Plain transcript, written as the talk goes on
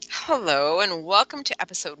Hello and welcome to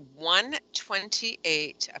episode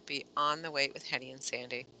 128 of Beyond the Weight with Henny and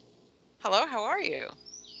Sandy. Hello, how are you?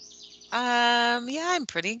 Yeah, I'm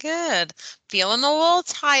pretty good. Feeling a little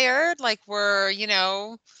tired, like we're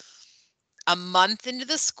a month into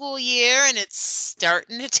the school year and it's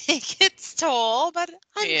starting to take its toll, but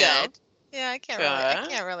I'm Yeah, good. Yeah, I good.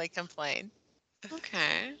 can't really complain.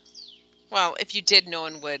 Okay. Well, if you did, no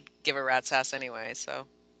one would give a rat's ass anyway, so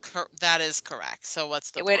That is correct. So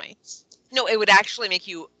what's the it would point? no, it would actually make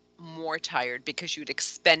you more tired because you'd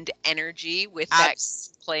expend energy with that Abs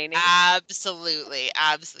complaining. Absolutely.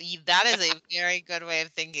 Absolutely. That is a very good way of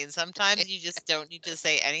thinking. Sometimes you just don't need to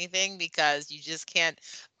say anything because you just can't.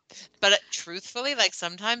 But truthfully, like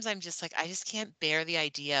sometimes I'm just like, I just can't bear the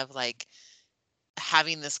idea of like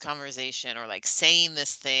having this conversation or like saying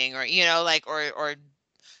this thing or like or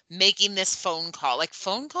making this phone call. Like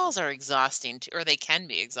phone calls are exhausting too, or they can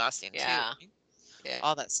be exhausting too, Yeah, right? yeah.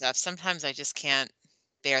 All that stuff. Sometimes I just can't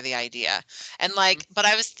bear the idea. And Mm. like, but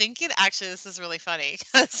I was thinking actually this is really funny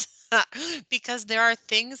because there are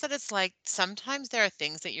things that it's like sometimes there are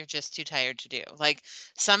things that you're just too tired to do. Like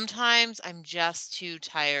sometimes I'm just too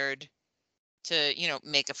tired to,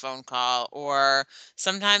 make a phone call, or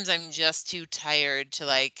sometimes I'm just too tired to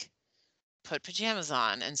like put pajamas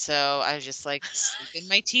on. And so I just like sleep in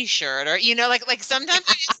my t-shirt, or like sometimes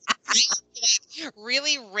I just like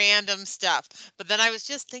really random stuff. But then I was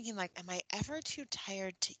just thinking like, am I ever too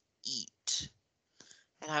tired to eat?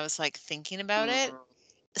 And I was like thinking about it. Mm.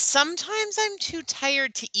 Sometimes I'm too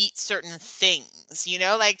tired to eat certain things,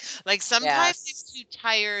 like sometimes I'm Yes. too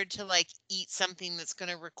tired to like eat something that's going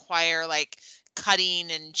to require like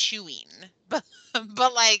cutting and chewing.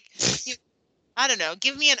 But like you, I don't know,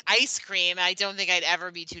 give me an ice cream. I don't think I'd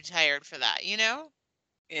ever be too tired for that?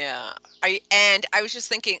 Yeah. I was just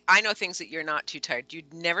thinking, I know things that you're not too tired.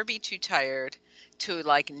 You'd never be too tired to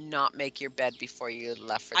like not make your bed before you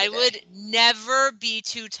left for the I day. would never be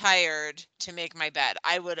too tired to make my bed.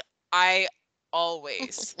 I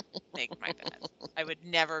always make my bed. I would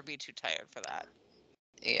never be too tired for that.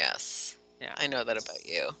 Yes. Yeah. I know that about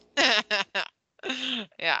you.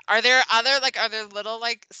 Yeah. Are there little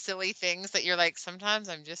like silly things that you're like, sometimes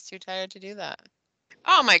I'm just too tired to do that?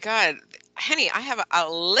 Oh my God. Henny, I have a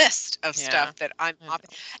list of Yeah. stuff that I'm I off.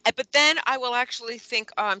 know. But then I will actually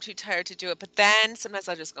think, oh, I'm too tired to do it. But then sometimes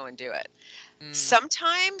I'll just go and do it. Mm.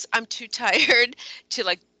 Sometimes I'm too tired to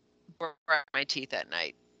like brush my teeth at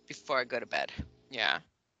night before I go to bed. Yeah.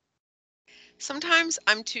 Sometimes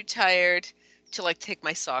I'm too tired to like take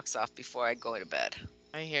my socks off before I go to bed.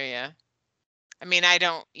 I hear you. I mean, I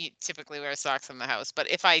don't typically wear socks in the house, but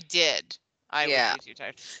if I did, I would Yeah. be too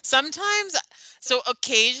tired. Sometimes, so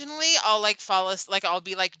occasionally I'll like like I'll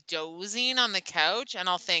be like dozing on the couch and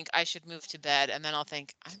I'll think I should move to bed, and then I'll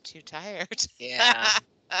think I'm too tired. Yeah.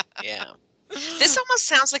 Yeah. This almost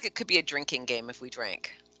sounds like it could be a drinking game if we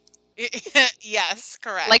drank. Yes,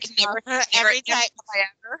 Like correct. never, never, Every never time, have I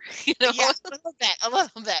ever, yeah, a little bit, a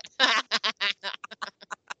little bit.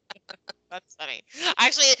 That's funny.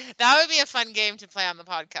 Actually, that would be a fun game to play on the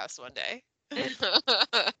podcast one day.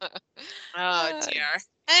 Oh Uh, dear.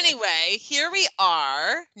 Anyway, here we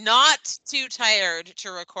are, not too tired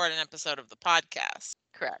to record an episode of the podcast.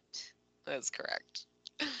 correct. That's correct.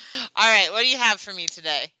 All right, what do you have for me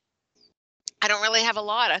today? I don't really have a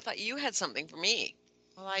lot. I thought you had something for me.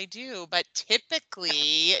 Well, I do, but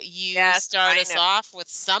typically you Yes, start I us know. off with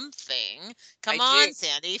something. I Come do. on,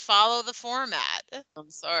 Sandy, follow the format.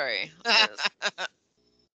 I'm sorry.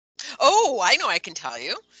 Oh, I know I can tell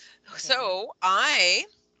you. Okay.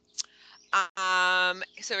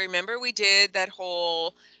 So remember we did that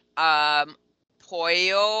whole um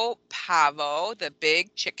pollo pavo, the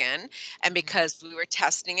big chicken, and Mhm. because we were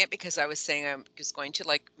testing it because I was saying I'm just going to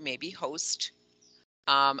like maybe host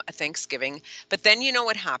a Thanksgiving. But then you know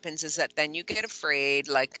what happens is that then you get afraid,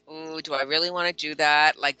 like, oh, do I really want to do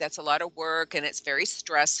that? Like that's a lot of work and it's very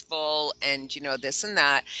stressful and this and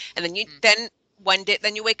that. And then you Mhm. then one day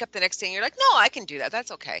then you wake up the next day and you're like, no, I can do that.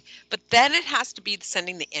 That's okay. But then it has to be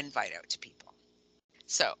sending the invite out to people.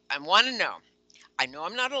 So I want to know. I know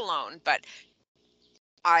I'm not alone, but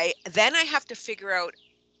I have to figure out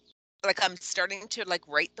like I'm starting to like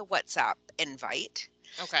write the WhatsApp invite,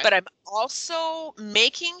 Okay. but I'm also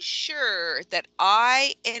making sure that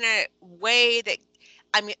I in a way that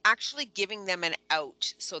I'm actually giving them an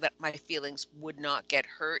out so that my feelings would not get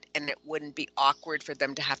hurt and it wouldn't be awkward for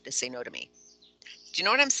them to have to say no to me. Do you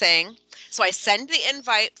know what I'm saying? So I send the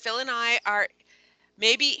invite. Phil and I are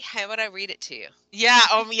maybe how would I read it to you? Yeah,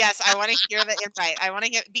 yes, I want to hear the invite. I want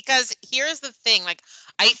to hear, because here's the thing, like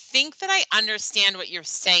I think that I understand what you're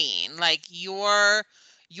saying. Like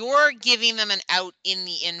you're giving them an out in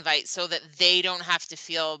the invite so that they don't have to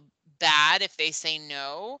feel bad if they say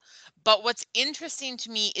no. But what's interesting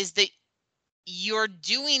to me is that you're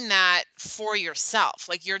doing that for yourself.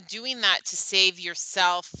 Like you're doing that to save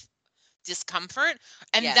yourself discomfort.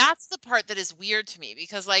 And Yes. that's the part that is weird to me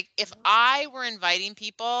because like if I were inviting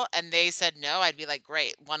people and they said no, I'd be like,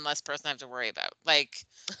 great, one less person I have to worry about. Like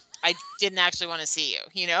I didn't actually want to see you,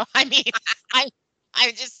 you know? I mean, I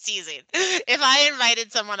I'm just teasing. If I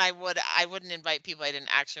invited someone, I wouldn't invite people I didn't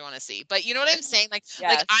actually want to see. But you know what I'm saying? Like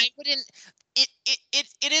Yes. I wouldn't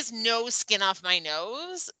it is no skin off my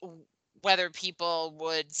nose whether people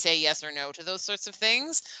would say yes or no to those sorts of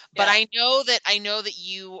things. But Yeah. I know that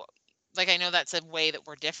you like I know that's a way that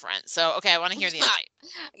we're different. So okay, I want to hear the invite.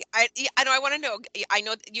 I know. I want to know. I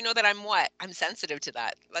know. You know that I'm what? I'm sensitive to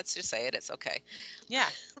that. Let's just say it. It's okay. Yeah.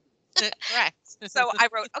 Correct. So I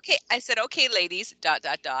wrote, okay. I said, okay, ladies. Dot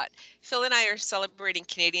dot dot. Phil and I are celebrating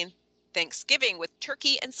Canadian Thanksgiving with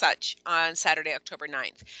turkey and such on Saturday, October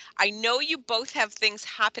 9th. I know you both have things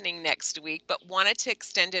happening next week, but wanted to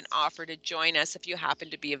extend an offer to join us if you happen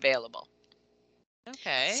to be available.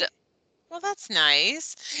 So Okay. Well, that's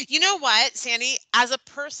nice. You know what, Sandy? As a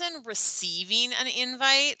person receiving an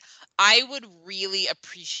invite, I would really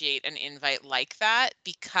appreciate an invite like that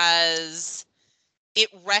because it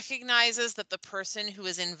recognizes that the person who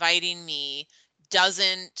is inviting me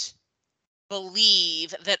doesn't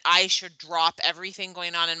believe that I should drop everything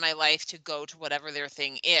going on in my life to go to whatever their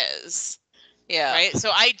thing is. yeah, Right? So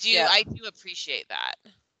I do yeah. I do appreciate that.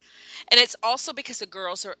 And it's also because the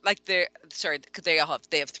girls are like they're sorry, because they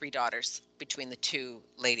have three daughters between the two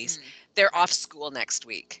ladies. Mm, They're right. off school next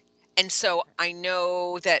week. And so I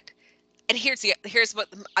know that, and here's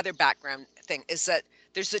what the other background thing is, that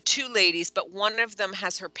there's the two ladies, but one of them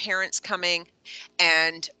has her parents coming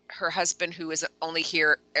and her husband, who is only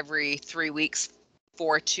here every 3 weeks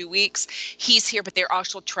for 2 weeks. He's here, but they're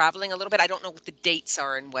also traveling a little bit. I don't know what the dates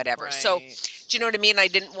are and whatever. So Right. do you know what I mean? I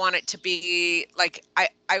didn't want it to be like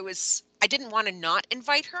I didn't want to not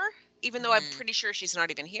invite her, even though I'm Mhm. pretty sure she's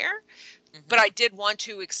not even here. But Mhm. I did want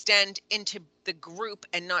to extend into the group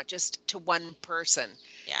and not just to one person,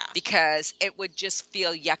 Yeah. because it would just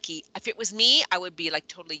feel yucky. If it was me, I would be like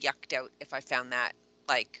totally yucked out if I found that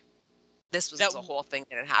like this was That the whole thing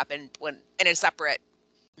that had happened when in a separate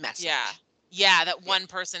Yeah. message. Yeah, that Yeah. one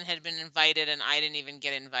person had been invited and I didn't even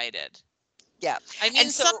get invited. Yeah. I And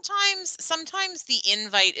mean, so sometimes the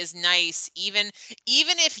invite is nice, even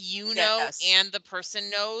if you know yes. and the person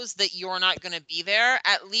knows that you're not going to be there,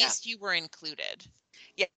 at Yeah. least you were included.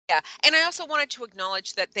 Yeah, yeah. And I also wanted to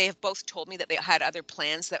acknowledge that they have both told me that they had other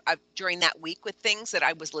plans that during that week with things that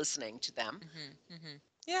I was listening to them. Mhm. Mhm.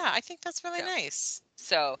 Yeah, I think that's really So, nice.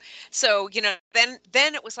 so, so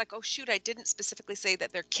then it was like, oh shoot, I didn't specifically say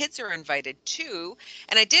that their kids are invited too,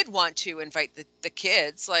 and I did want to invite the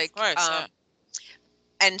kids, Of like, course, yeah.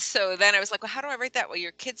 and so then I was like, well, how do I write that? Well,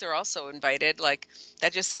 your kids are also invited. Like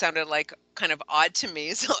that just sounded like kind of odd to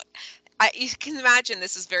me. So you can imagine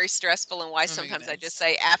this is very stressful, and why Oh my sometimes I just goodness.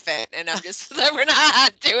 say F it, and I'm just we're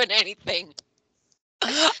not doing anything.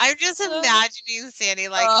 I'm just Uh, imagining Sandy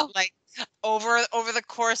oh, like over the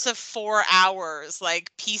course of 4 hours,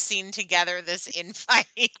 like piecing together this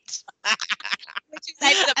invite. which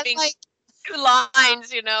ends up And being like two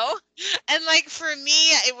lines, you know. and like for me,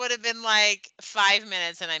 it would have been like 5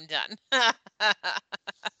 minutes and I'm done.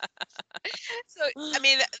 So I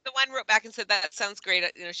mean, the one wrote back and said that sounds great.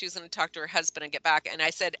 You know, she was going to talk to her husband and get back. And I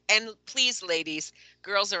said, and please, ladies,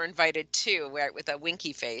 girls are invited too, right, with a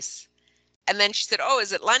winky face. And then she said, "Oh,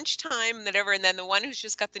 is it lunchtime?" And whatever. And then the one who's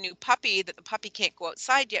just got the new puppy, that the puppy can't go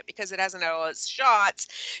outside yet because it hasn't had all its shots.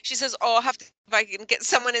 She says, "Oh, I'll have to if I can get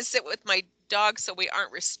someone to sit with my dog so we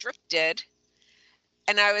aren't restricted."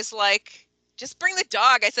 And I was like, "Just bring the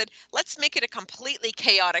dog." I said, "Let's make it a completely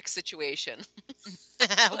chaotic situation."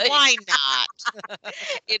 Like, Why not?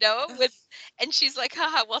 with, and she's like,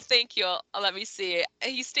 haha, well, thank you. Let me see.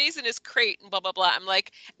 And he stays in his crate and blah, blah, blah. I'm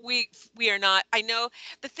like, we are not, I know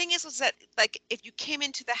the thing is that like, if you came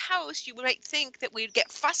into the house, you might think that we'd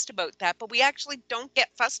get fussed about that, but we actually don't get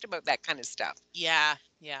fussed about that kind of stuff. Yeah,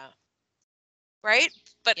 yeah, Right.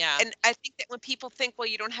 But, yeah, and I think that when people think, well,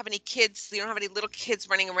 you don't have any kids, you don't have any little kids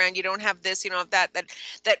running around, you don't have this, you don't have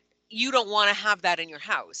that you don't want to have that in your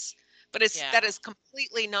house. But that yeah, is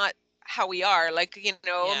completely not how we are. Like,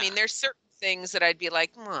 I yeah, mean, there's certain things that I'd be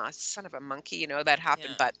like, oh, son of a monkey, that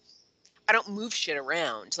happened. yeah, But I don't move shit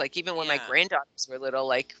around. Like, even when my yeah, granddaughters were little,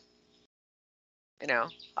 like, you know,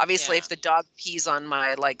 obviously yeah, if the dog pees on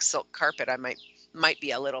my like silk carpet, I might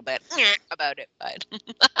be a little bit about it, but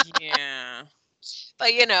yeah.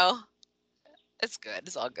 but It's good.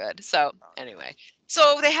 It's all good. So anyway,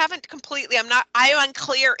 so they haven't completely. I'm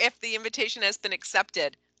unclear if the invitation has been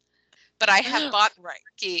accepted, but I have bought the Right.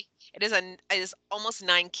 turkey. It is almost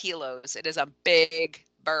 9 kilos. It is a big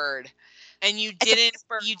bird. And you It's a didn't big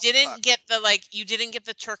bird you home cook. didn't get the you didn't get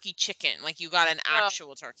the turkey chicken, like you got an No,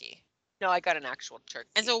 actual turkey. no, I got an actual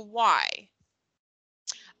And turkey. so why?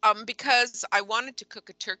 Because I wanted to cook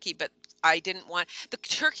a turkey, but I didn't want the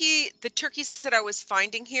turkeys that I was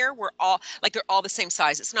finding here were all like they're all the same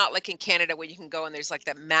size. It's not like in Canada where you can go and there's like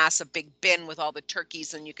that massive big bin with all the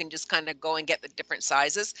turkeys and you can just kind of go and get the different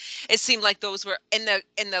sizes. It seemed like those were in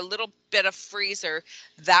the little bit of freezer,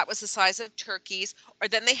 that was the size of turkeys. Or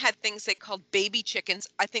then they had things they called baby chickens.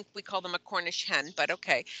 I think we call them a Cornish hen, but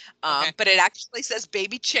okay. Okay. But it actually says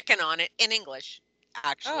baby chicken on it in English,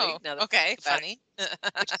 actually. Oh, Now that I okay, think about it, funny.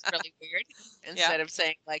 which is really weird. Yeah. Instead of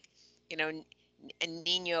saying like, you know, a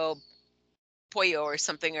niño pollo or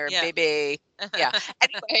something or Yeah. bebe. Yeah.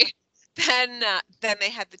 Anyway, then they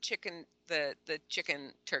had the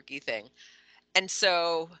chicken turkey thing, and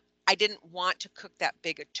so I didn't want to cook that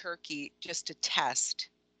big a turkey just to test,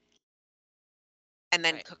 and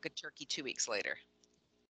then Right. cook a turkey 2 weeks later.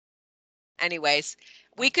 Anyways,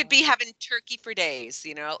 we could be Oh, having turkey for days.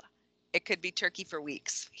 It could be turkey for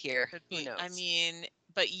weeks here. could Who be. I knows? mean,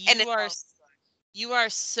 but And it's all you are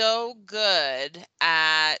so good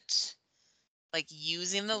at like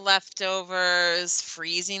using the leftovers,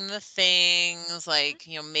 freezing the things, good. like,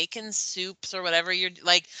 making soups or whatever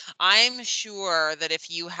like, I'm sure that if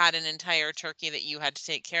you had an entire turkey that you had to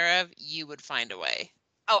take care of, you would find a way.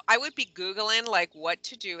 Oh, I would be Googling like what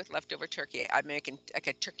to do with leftover turkey. I'm making like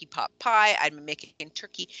a turkey pot pie. I'm making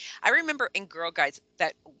turkey. I remember in Girl Guides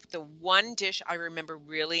that the one dish I remember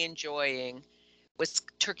really enjoying was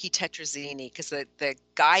turkey tetrazzini because the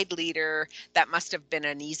guide leader, that must have been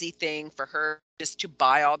an easy thing for her just to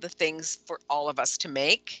buy all the things for all of us to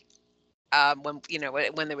make, when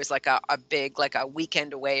there was like a big like a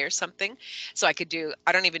weekend away or something. So I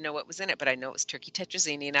don't even know what was in it, but I know it was turkey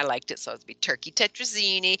tetrazzini and I liked it, so it'd be turkey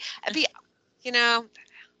tetrazzini. I'd be you know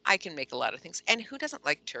I can make a lot of things, and who doesn't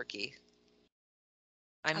like turkey?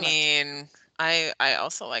 I I love turkey. mean, I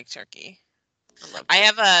also like turkey. I love I turkey.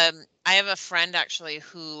 have a I have a friend actually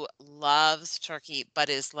who loves turkey but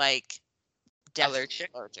is like deathly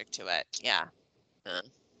Allergic. allergic to it. Yeah. uh,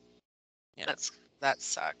 Yeah. that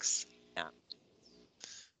sucks. Yeah.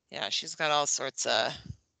 Yeah, she's got all sorts of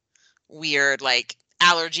weird like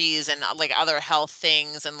allergies and like other health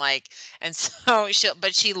things and so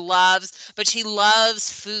she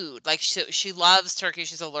loves food, like she loves turkey,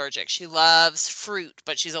 she's allergic, she loves fruit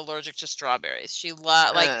but she's allergic to strawberries, she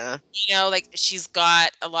love like uh like she's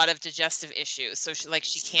got a lot of digestive issues, so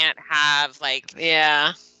she can't have like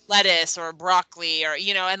yeah. lettuce or broccoli or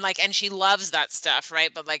and she loves that stuff,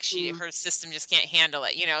 right, but like Mm, her system just can't handle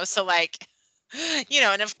it, so like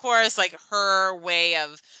and of course like her way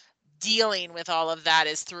of dealing with all of that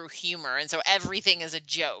is through humor, and so everything is a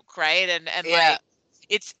joke, right, and yeah. like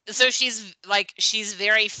it's so she's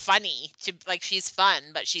very funny to like she's fun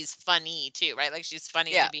but she's funny too, right, like she's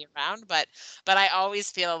funny to Yeah. be around, but I always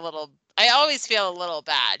feel a little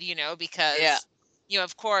bad, Yeah. because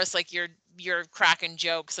of course like you're cracking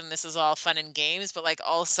jokes and this is all fun and games, but like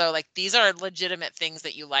also like these are legitimate things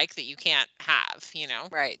that you like that you can't have.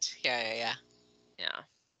 Right. Yeah. Yeah.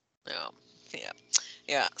 Yeah. Yeah.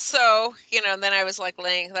 Yeah. So, then I was like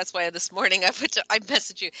that's why this morning I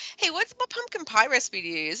messaged you, hey, what pumpkin pie recipe do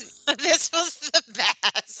you use? This was the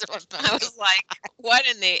best one, I pumpkin. was like, what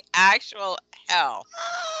in the actual hell?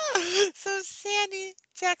 So Sandy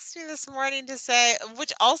texted me this morning to say,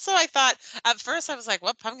 which also I thought at first I was like,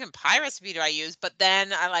 what pumpkin pie recipe do I use? But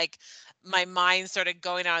then my mind started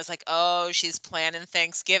going. I was like, oh, she's planning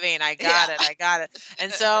Thanksgiving. I Yeah. got it. I got it.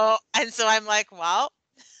 And so I'm like, well,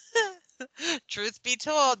 truth be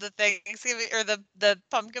told, the Thanksgiving or the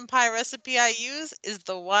pumpkin pie recipe I use is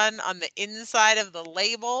the one on the inside of the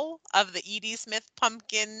label of the Edie Smith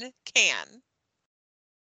pumpkin can.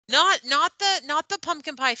 Not the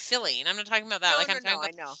pumpkin pie filling. I'm not talking about that. No, Like no, I'm talking no, I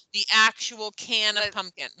about know. the actual can of Let,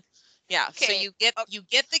 pumpkin. Yeah. So okay. you get Oh, you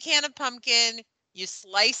get the can of pumpkin, you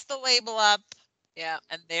slice the label up, yeah.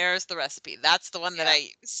 and there's the recipe. That's the one that Yeah. I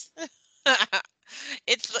use.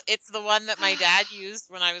 It's the one that my dad used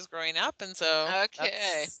when I was growing up, and so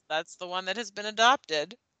Okay. that's the one that has been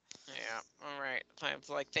adopted. Yeah. All right. I was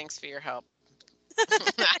like, thanks for your help.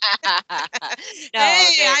 No,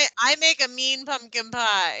 Hey, I make a mean pumpkin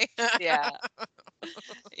pie. yeah.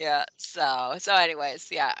 Yeah. So anyways,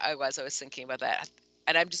 yeah, I was thinking about that.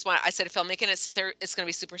 And I said if I'm making it's going to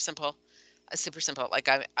be super simple. Super simple. Like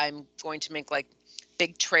I'm going to make like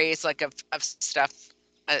big trays like of stuff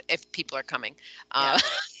if people are coming. Yeah.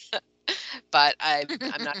 But I'm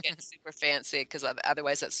not getting super fancy because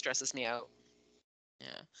otherwise that stresses me out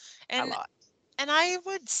Yeah. a And lot. I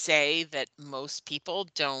would say that most people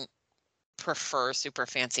don't prefer super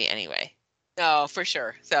fancy anyway. No, for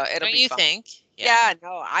sure. So it'll Don't be you fun. think? Yeah. Yeah,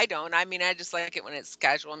 no, I don't. I mean, I just like it when it's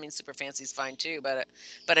casual. I mean, super fancy is fine too, but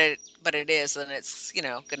it is, and it's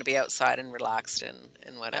going to be outside and relaxed and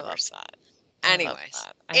I whatever. love So, that. I love anyways,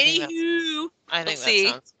 that. anywho, I we'll think that see.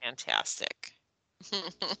 sounds fantastic.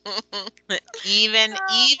 Even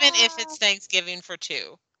if it's Thanksgiving for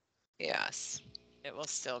two, Yes, it will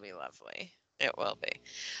still be lovely. it will be.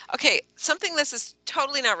 Okay, something this is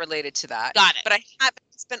totally not related to that, Got it. but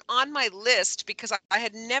it's been on my list because I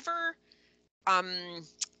had never um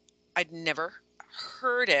I'd never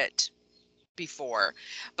heard it before,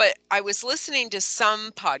 but I was listening to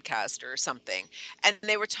some podcast or something, and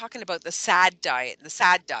they were talking about the SAD diet,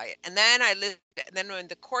 and then and then in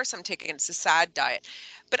the course I'm taking, it's the SAD diet,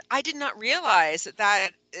 but I did not realize that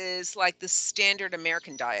that is like the standard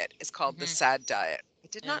American diet is called the Hmm. SAD diet. I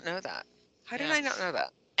did Yeah. not know that. How did Yeah. I not know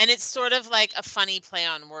that? And it's sort of like a funny play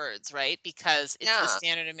on words, right? Because it's the Yeah,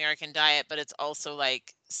 standard American diet, but it's also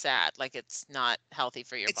like sad, like it's not healthy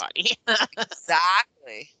for your it's body.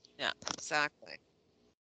 exactly, Yeah. exactly.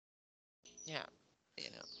 Yeah. You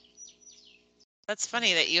know, That's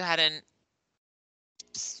funny that anyway, you hadn't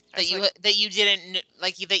I was like, that you didn't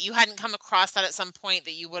that you hadn't come across that at some point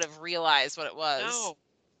that you would have realized what it was. no,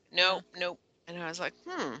 Yeah. no, nope. And I was like,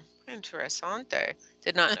 interessante.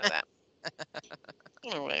 Did not know that.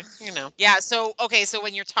 Anyway, Yeah, so okay, so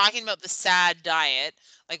when you're talking about the SAD diet,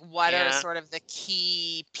 like what are yeah. sort of the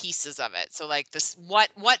key pieces of it? So like this what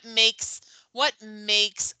makes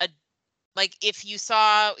a like if you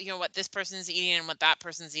saw, what this person's eating and what that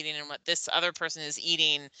person's eating and what this other person is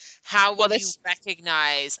eating, how Well, would you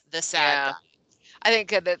recognize the SAD yeah. diet? I think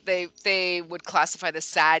that they would classify the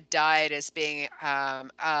SAD diet as being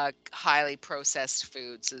highly processed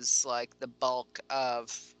foods is like the bulk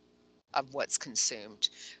of what's consumed.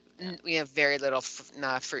 Yeah. We have very little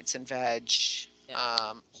fruits and veg,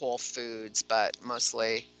 Yeah. whole foods, but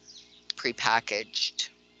mostly prepackaged.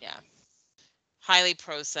 Yeah. Highly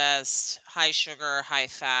processed, high sugar, high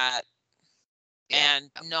fat, Yeah,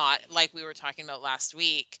 and not like we were talking about last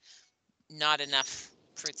week, not enough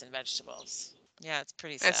fruits and vegetables. Yeah, it's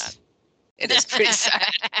pretty sad. it is pretty sad.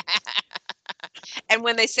 And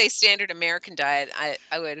when they say standard American diet,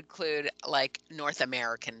 I would include like North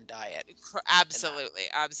American diet in that. Absolutely,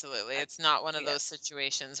 absolutely. I, It's not one of those yes.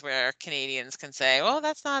 situations where Canadians can say, "Well,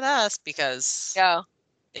 that's not us," because Yeah,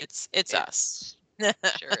 it's it us.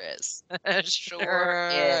 sure is. Sure Sure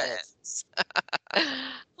is. is.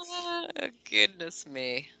 Oh, goodness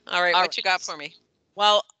me. All right, All what you got right. for me?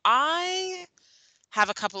 Well, I have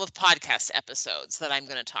a couple of podcast episodes that I'm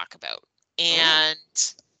going to talk about. Oh, And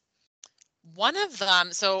one of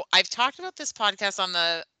them, so I've talked about this podcast on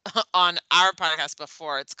the on our podcast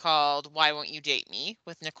before. It's called Why Won't You Date Me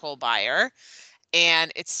with Nicole Byer,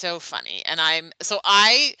 and it's so funny. And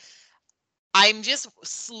I'm just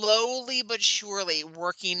slowly but surely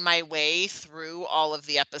working my way through all of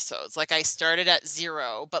the episodes. Like I started at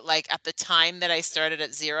 0, but like at the time that I started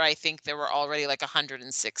at 0, I think there were already like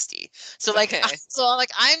 160. So like okay.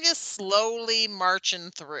 I'm just slowly marching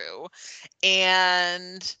through.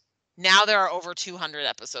 And now there are over 200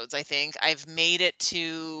 episodes, I think. I've made it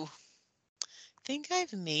to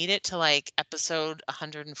like episode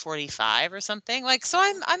 145 or something. Like so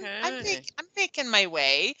Okay. I'm making my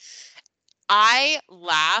way. I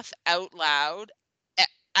laugh out loud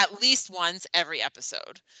at least once every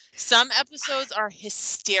episode. Some episodes are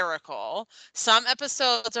hysterical. Some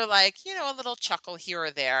episodes are like, a little chuckle here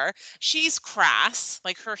or there. She's crass,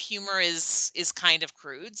 like her humor is kind of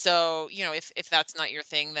crude. So, if that's not your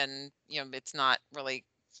thing, then, it's not really,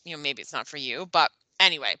 maybe it's not for you. But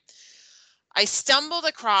anyway, I stumbled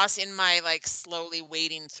across in my like slowly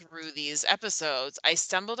wading through these episodes, I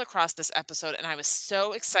stumbled across this episode and I was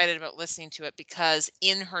so excited about listening to it because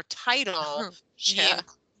in her title, she Yeah.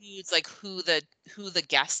 includes like who the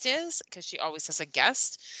guest is because she always has a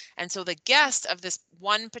guest. And so the guest of this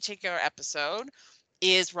one particular episode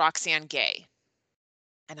is Roxane Gay.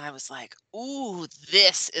 And I was like, "Ooh,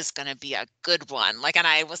 this is gonna be a good one." Like, and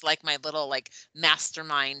I was like my little like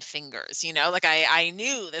mastermind fingers, like I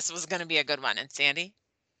knew this was gonna be a good one. And Sandy,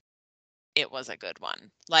 it was a good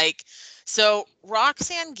one. Like, so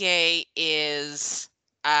Roxane Gay is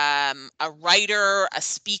a writer, a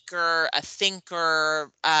speaker, a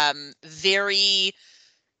thinker, very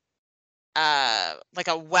like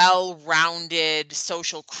a well-rounded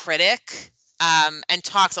social critic, and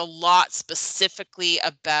talks a lot specifically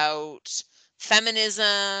about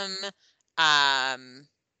feminism, um,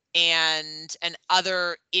 and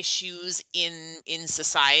other issues in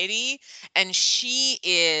society. And she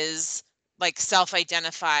is like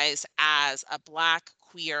self-identifies as a Black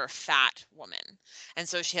queer fat woman. And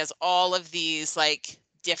so she has all of these like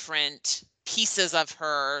different pieces of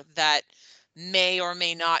her that may or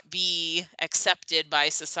may not be accepted by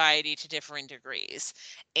society to differing degrees.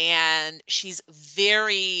 And she's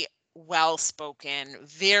very well spoken,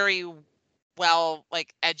 very well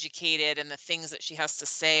like educated, and the things that she has to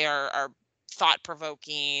say are thought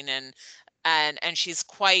provoking, and she's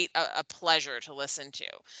quite a pleasure to listen to.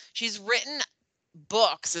 She's written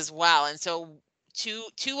books as well, and so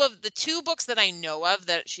two of the two books that I know of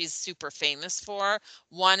that she's super famous for,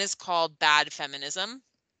 one is called Bad Feminism,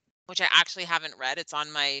 which I actually haven't read. It's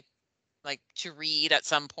on my like to read at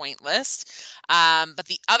some point list. But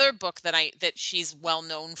the other book that she's well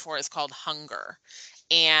known for is called Hunger,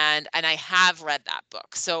 and I have read that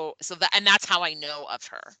book. So that, and that's how I know of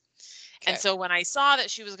her. And Okay. so when I saw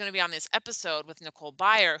that she was going to be on this episode with Nicole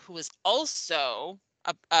Byer, who is also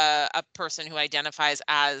a person who identifies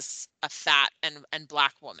as a fat and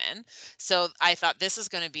Black woman, so I thought this is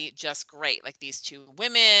going to be just great. Like these two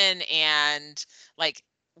women, and like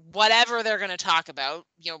whatever they're going to talk about,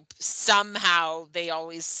 somehow they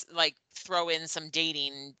always like throw in some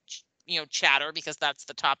dating chatter, because that's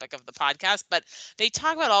the topic of the podcast, but they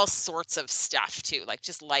talk about all sorts of stuff too, like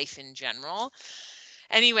just life in general.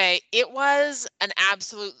 Anyway, it was an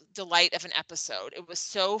absolute delight of an episode. It was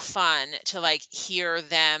so fun to like hear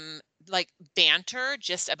them like banter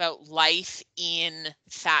just about life in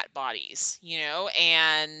fat bodies,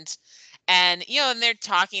 and they're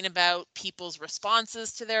talking about people's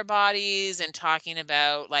responses to their bodies, and talking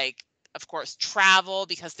about like, of course, travel,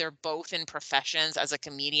 because they're both in professions, as a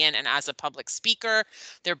comedian and as a public speaker.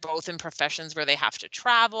 They're both in professions where they have to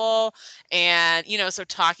travel. And so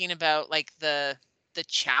talking about like the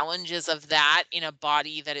challenges of that in a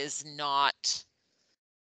body that is not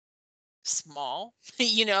small,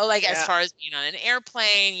 like as Yeah. far as being on an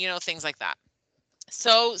airplane, things like that.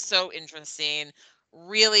 So interesting,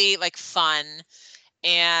 really like fun.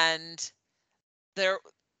 And there,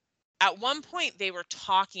 at one point they were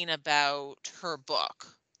talking about her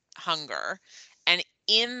book, Hunger. And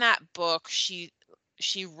in that book, she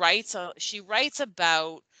writes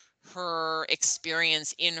about her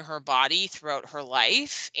experience in her body throughout her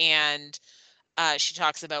life. And she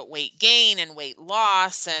talks about weight gain and weight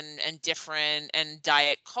loss, and different, and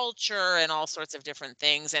diet culture, and all sorts of different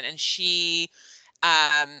things. And she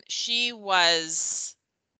was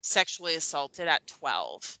sexually assaulted at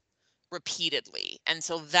 12 repeatedly. And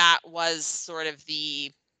so that was sort of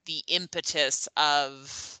the impetus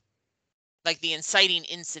of like the inciting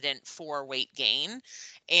incident for weight gain.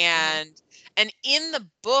 Mhm. And in the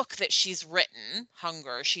book that she's written,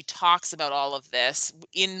 Hunger, she talks about all of this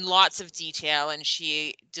in lots of detail, and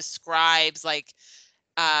she describes like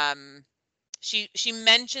um she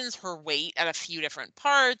mentions her weight at a few different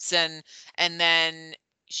parts, and then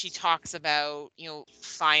she talks about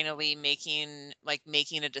finally making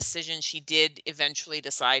a decision. She did eventually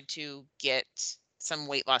decide to get some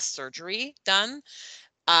weight loss surgery done,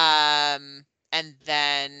 um and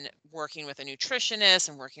then working with a nutritionist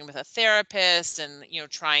and working with a therapist, and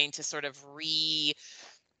trying to sort of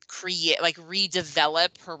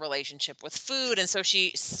redevelop her relationship with food. And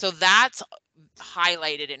so that's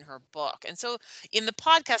highlighted in her book. And so in the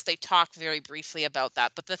podcast they talk very briefly about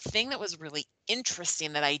that. But the thing that was really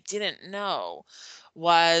interesting that I didn't know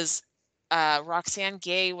was Roxane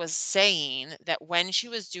Gay was saying that when she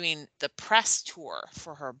was doing the press tour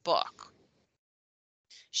for her book,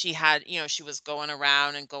 she had, she was going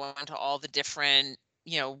around and going to all the different,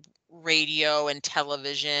 radio and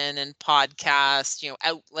television and podcast,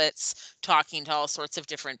 outlets, talking to all sorts of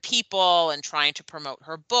different people and trying to promote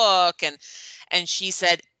her book. And she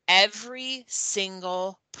said, every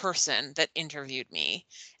single person that interviewed me,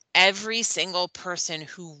 every single person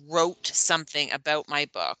who wrote something about my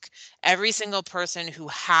book, every single person who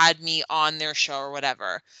had me on their show or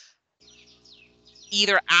whatever,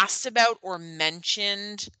 either asked about or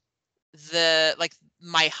mentioned the like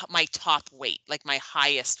my top weight, like my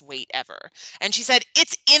highest weight ever. And she said,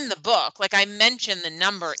 it's in the book, like I mentioned the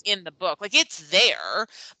number in the book, like it's there,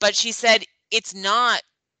 but she said it's not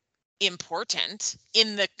important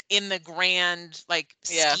in the grand like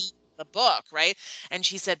Yeah. scheme of the book, right? And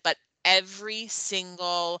she said, but every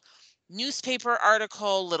single newspaper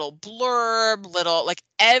article, little blurb, little like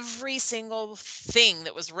every single thing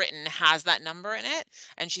that was written has that number in it.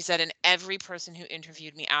 And she said, and every person who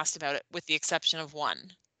interviewed me asked about it with the exception of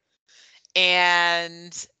one.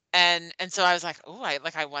 And And so I was like, oh,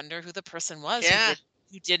 I wonder who the person was Yeah.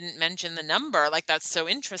 who didn't mention the number. Like, that's so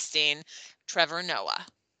interesting. Trevor Noah.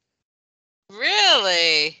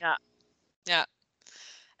 Really? Yeah. Yeah.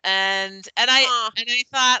 And Huh. I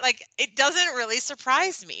thought, like, it doesn't really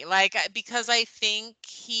surprise me, like, because I think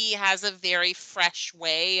he has a very fresh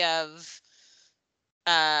way of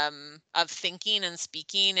thinking and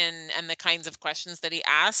speaking, and the kinds of questions that he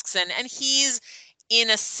asks, and he's in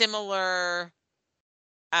a similar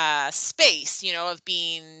space, of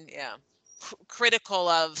being Yeah. critical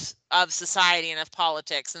of society and of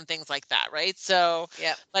politics and things like that, right? So,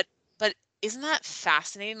 Yep. but isn't that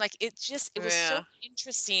fascinating? Like, it was so Yeah.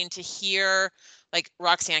 interesting to hear, like,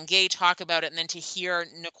 Roxane Gay talk about it, and then to hear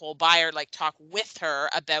Nicole Byer, like, talk with her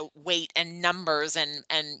about weight and numbers and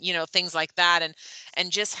things like that,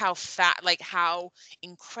 and just how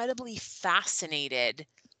incredibly fascinated,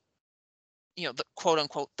 the quote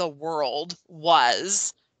unquote the world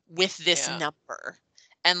was with this Yeah. number,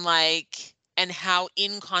 and how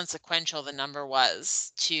inconsequential the number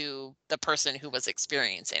was to the person who was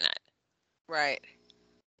experiencing it. Right.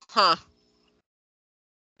 Huh.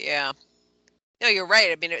 Yeah. No, you're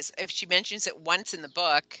right. I mean, if she mentions it once in the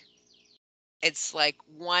book, it's like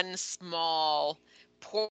one small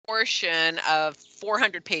portion of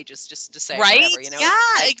 400 pages, just to say Right? whatever, Yeah,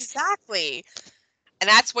 it's like, exactly. and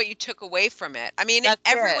that's what you took away from it. I mean, That's it.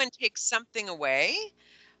 everyone takes something away,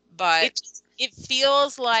 but It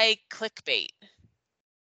feels like clickbait,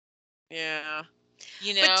 yeah.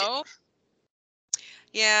 you But know?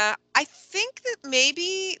 yeah, I think that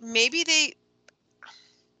maybe they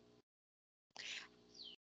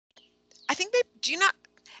I think they do not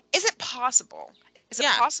is it possible? Is it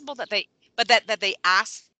Yeah. possible that they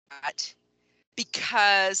asked that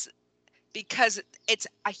because it's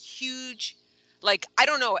a huge, like, I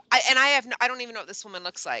don't know. I don't even know what this woman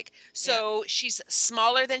looks like. Yeah. So she's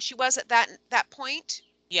smaller than she was at that point.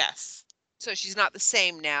 Yes. So she's not the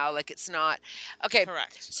same now. Like, it's not okay.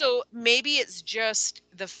 Correct. So maybe it's just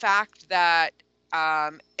the fact that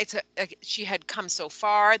she had come so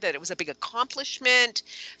far that it was a big accomplishment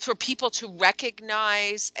for people to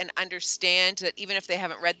recognize and understand that even if they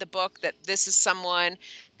haven't read the book, that this is someone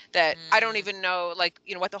that I don't Mm, even know, like,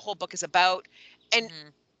 what the whole book is about. And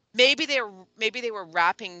mhm. maybe they were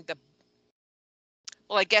wrapping the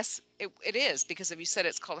well, I guess it is, because if you said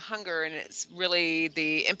it's called hunger, and it's really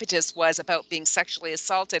the impetus was about being sexually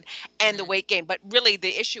assaulted and the Mhm. weight gain. But really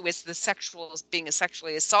the issue is the sexual being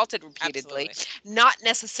sexually assaulted repeatedly, Absolutely. not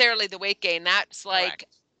necessarily the weight gain. Correct.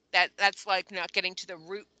 That's like not getting to the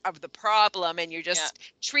root of the problem, and you're Yeah. just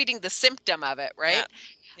treating the symptom of it, Yeah. right?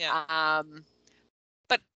 Yeah. Um,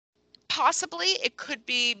 but possibly it could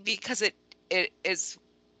be because it is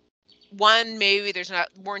one, maybe there's not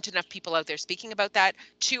weren't enough people out there speaking about that.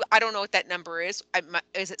 Two, I don't know what that number is.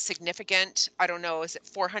 Is it significant? I don't know. Is it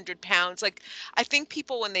 400 pounds? Like, I think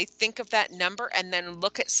people, when they think of that number and then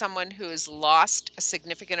look at someone who has lost a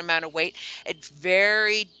significant amount of weight, it's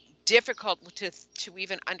very difficult to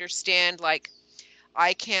even understand, like,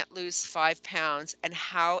 I can't lose 5 pounds, and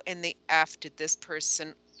how in the F did this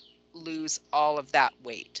person lose all of that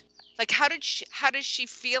weight? Like, how does she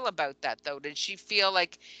feel about that, though? Did she feel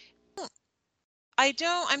like, I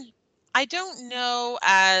don't I'm I don't know,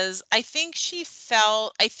 as I think she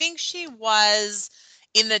was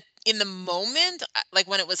in the moment, like,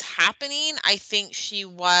 when it was happening, I think she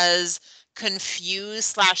was confused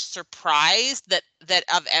slash surprised that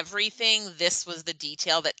of everything, this was the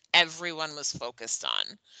detail that everyone was focused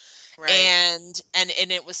on. right? And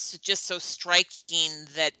it was just so striking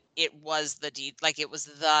that it was like, it was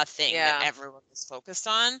the thing that Yeah. everyone was focused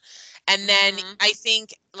on. And then Mhm. I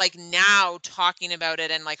think, like, now talking about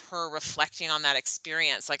it and, like, her reflecting on that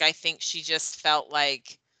experience, like, I think she just felt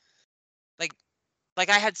like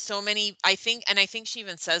I had so many, I think she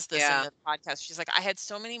even says this in Yeah. the podcast. She's like, I had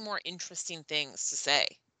so many more interesting things to say.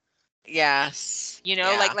 Yes. Like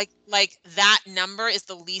Yeah. that number is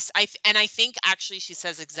the least, and I think actually she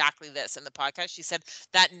says exactly this in the podcast. She said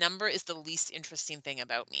that number is the least interesting thing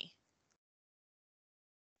about me.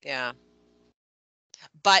 Yeah.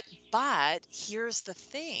 But here's the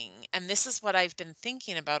thing, and this is what I've been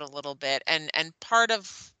thinking about a little bit, and part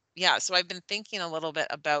of, yeah, so I've been thinking a little bit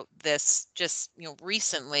about this just,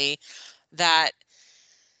 recently, that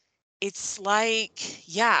it's like,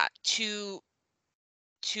 yeah, to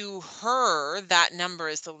her, that number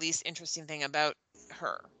is the least interesting thing about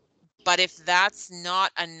her. But if that's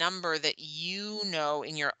not a number that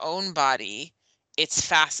in your own body, it's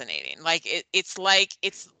fascinating. Like,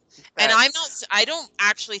 and That's I don't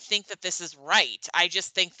actually think that this is right. I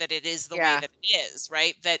just think that it is the way yeah. that it is,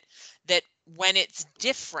 right? That when it's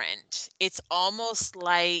different, it's almost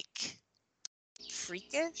like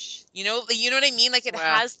freakish. You know what I mean? Like it Well,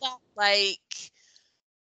 has that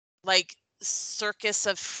like circus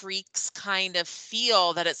of freaks kind of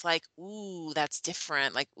feel that it's like, ooh, that's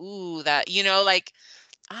different. Like, ooh, that, like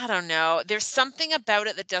I don't know. There's something about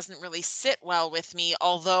it that doesn't really sit well with me,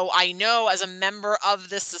 although I know as a member of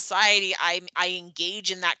this society, I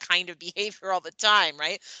engage in that kind of behavior all the time,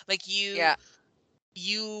 right? Like yeah,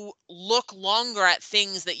 you look longer at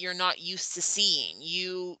things that you're not used to seeing.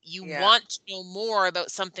 You yeah, want to know more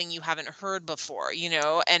about something you haven't heard before,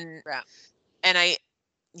 yeah. and I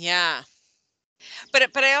yeah.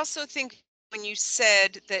 But I also think when you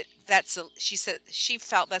said that she said she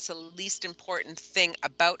felt that's the least important thing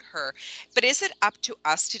about her. But is it up to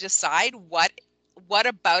us to decide what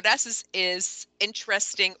about us is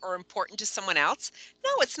interesting or important to someone else? No,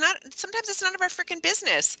 it's not. Sometimes it's none of our freaking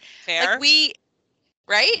business. Like Fair.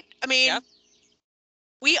 right? I mean, Yep.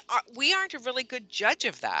 we aren't a really good judge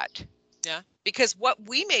of that Yeah. because what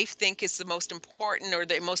we may think is the most important or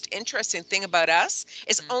the most interesting thing about us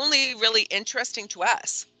is Mhm. only really interesting to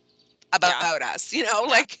us Yeah. about us,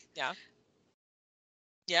 Yeah. Yeah.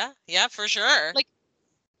 Yeah. Yeah, for sure. like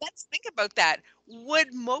let's think about that.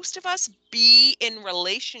 Would most of us be in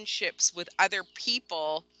relationships with other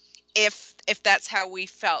people if that's how we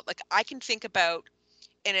felt? Like I can think about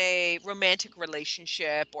in a romantic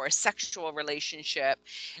relationship or a sexual relationship,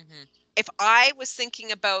 Mhm. if I was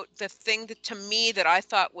thinking about the thing that to me that I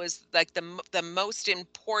thought was like the most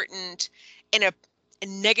important in a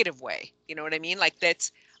negative way, you know what I mean? Like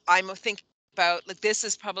that's I'm thinking about like this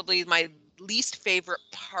is probably my least favorite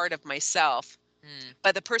part of myself. Mm.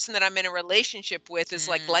 But the person that I'm in a relationship with is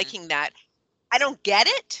like Mm. liking that. I don't get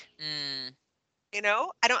it, Mm.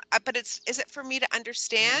 I don't but is it for me to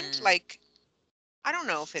understand? Mm. Like I don't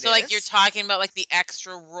know if it So like you're is. talking about like the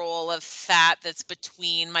extra roll of fat that's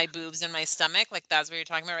between my boobs and my stomach, like that's what you're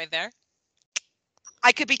talking about right there?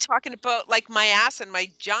 I could be talking about like my ass and my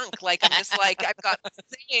junk. Like I'm just like I've got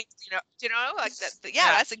things, like that. Yeah,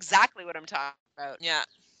 Yeah. that's exactly what I'm talking about. Yeah.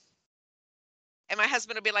 And my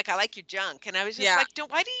husband would be like, "I like your junk," and I was just Yeah. like,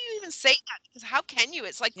 "Don't. Why do you even say that? Because how can you?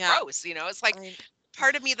 It's like Yeah. gross, It's like I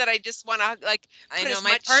part of me that I just want to like I put know as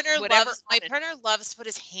much whatever my on it. partner loves to put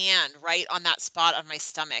his hand right on that spot on my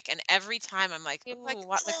stomach, and every time I'm like, I'm like, "Ooh,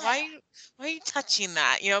 what? Like, ugh. why are you touching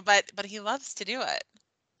that?" But he loves to do it.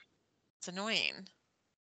 It's annoying.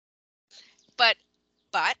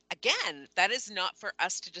 But again, that is not for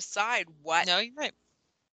us to decide what. No, you're right.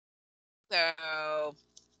 So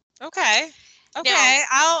Okay. now, Okay. but it's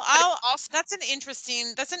I'll. also That's an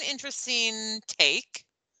interesting take.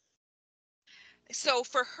 so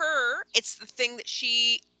for her, it's the thing that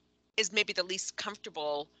she is maybe the least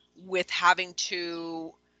comfortable with having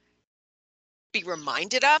to be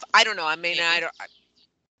reminded of. I don't know. I mean, I Maybe. don't,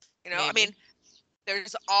 I mean, Maybe.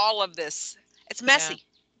 there's all of this. It's Yeah. messy.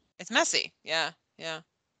 It's messy. Yeah. Yeah.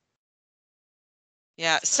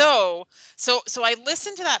 Yeah. So I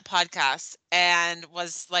listened to that podcast and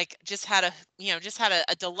was like just had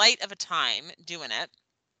a delight of a time doing it.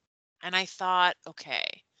 And I thought,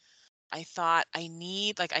 okay, I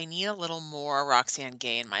need a little more Roxanne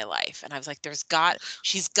Gay in my life. And I was like,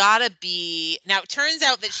 she's gotta be now it turns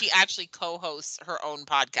out that she actually co-hosts her own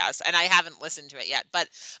podcast and I haven't listened to it yet, but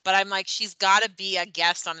I'm like, she's gotta be a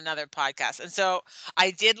guest on another podcast. And so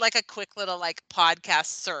I did like a quick little like podcast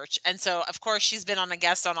search. And so of course she's been on a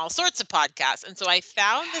guest on all sorts of podcasts. And so I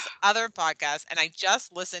found this other podcast and I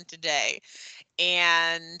just listened today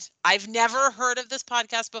and I've never heard of this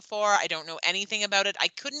podcast before. I don't know anything about it. I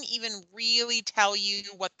couldn't even really tell you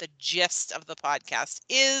what the gist of the podcast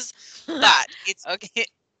is, but Okay.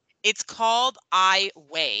 it's called I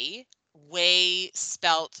Weigh. Weigh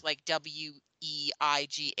spelt like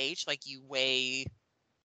WEIGH, like you weigh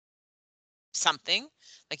something,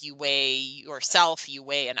 like you weigh yourself, you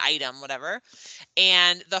weigh an item, whatever.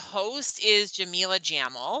 And the host is Jamila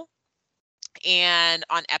Jamal. And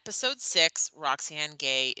on episode 6, Roxanne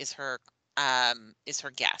Gay is her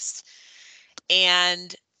guest.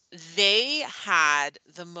 And they had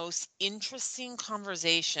the most interesting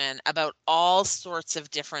conversation about all sorts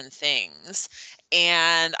of different things.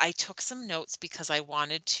 And I took some notes because I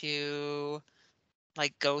wanted to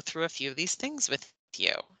like go through a few of these things with you.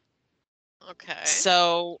 Okay.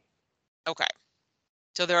 So, okay.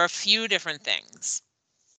 So there are a few different things.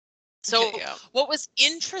 Okay. So Yeah. what was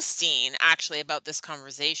interesting actually about this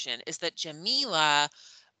conversation is that Jamila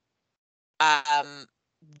um,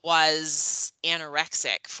 was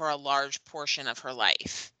anorexic for a large portion of her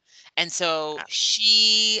life. And Uh,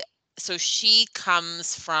 so she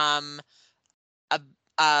comes from a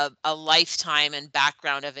a lifetime and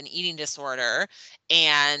background of an eating disorder,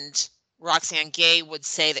 and Roxane Gay would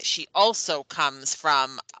say that she also comes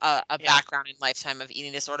from a Yeah. background and lifetime of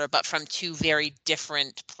eating disorder, but from two very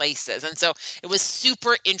different places. And so it was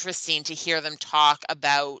super interesting to hear them talk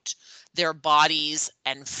about their bodies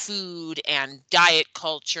and food and diet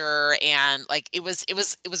culture, and like it was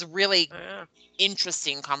really Yeah.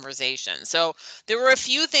 interesting conversation. So there were a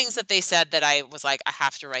few things that they said that I was like, I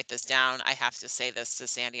have to write this down. I have to say this to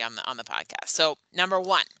Sandy on the podcast. So number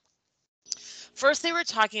one, first they were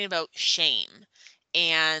talking about shame.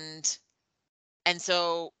 And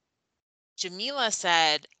so Jamila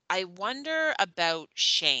said, I wonder about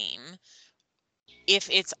shame, if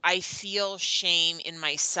it's I feel shame in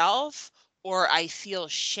myself or I feel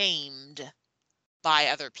shamed by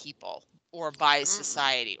other people or by Mm.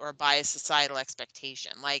 society or by a societal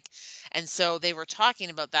expectation. Like, and so they were talking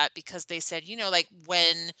about that because they said, you know, like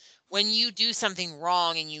when you do something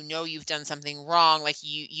wrong and you know you've done something wrong, like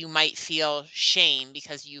you might feel shame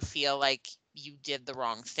because you feel like you did the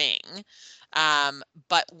wrong thing.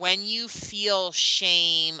 But when you feel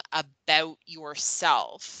shame about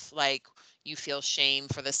yourself, like you feel shame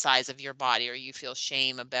for the size of your body, or you feel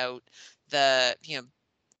shame about the, you know,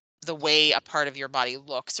 the way a part of your body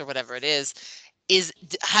looks or whatever it is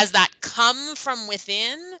has that come from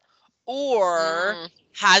within, or Mm.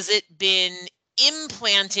 has it been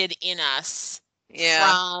implanted in us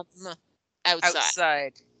Yeah. from outside?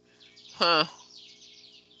 Outside. Huh.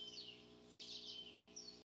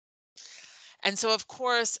 And so of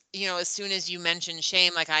course, you know, as soon as you mention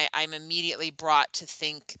shame, like I'm immediately brought to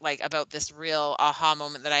think like about this real aha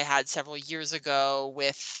moment that I had several years ago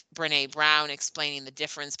with Brene Brown explaining the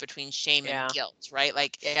difference between shame and Yeah. guilt, right?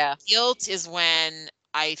 Like Yeah. guilt is when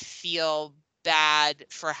I feel bad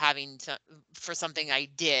for having to, for something I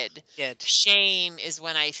did. Did. Shame is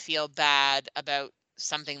when I feel bad about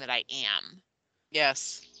something that I am.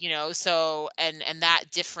 Yes. You know, so and that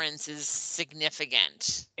difference is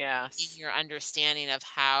significant in Yes. your understanding of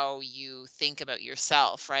how you think about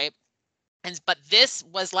yourself, right? And but this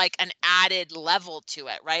was like an added level to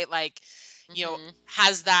it, right? Like, you know, Hmm.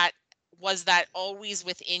 has that was that always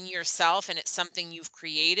within yourself and it's something you've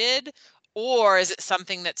created, or is it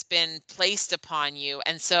something that's been placed upon you?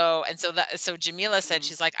 And so Jamila said, Mm.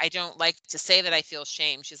 she's like, I don't like to say that I feel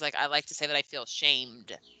shame. She's like, I like to say that I feel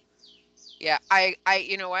shamed. Yeah.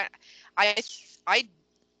 You know what? I,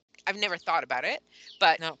 I've never thought about it,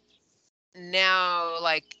 but No. now,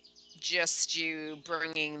 like, just you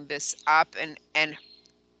bringing this up, and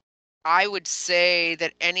I would say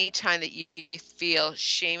that anytime that you feel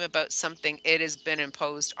shame about something, it has been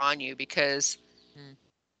imposed on you, because Mm,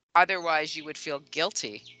 otherwise you would feel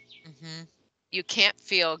guilty. mm-hmm. You can't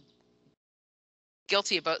feel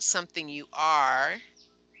guilty about something you are,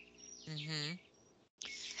 Mm-hmm.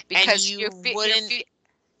 And because you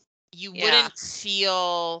yeah, wouldn't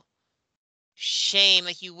feel shame,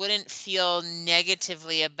 like you wouldn't feel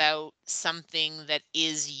negatively about something that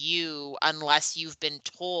is you unless you've been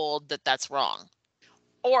told that that's wrong.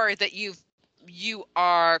 or that you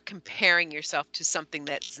are comparing yourself to something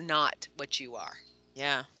that's not what you are.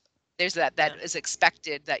 Yeah. There's that Yeah. is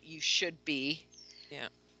expected that you should be. Yeah.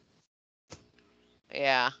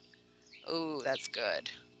 Yeah. Ooh, that's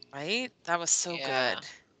good. Right? That was so Yeah, good.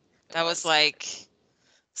 it That was was good. like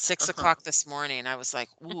six Uh-huh. o'clock this morning. I was like,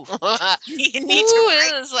 ooh, you need to Ooh,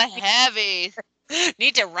 it was heavy.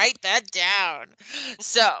 need to write that down.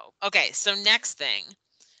 So, okay, so next thing.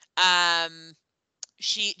 Um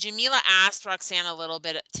Jamila asked Roxanne a little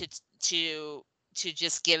bit to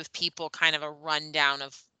just give people kind of a rundown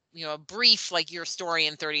of, you know, a brief, like your story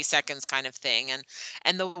in 30 seconds kind of thing.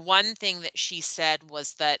 And the one thing that she said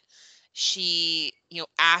was that she, you know,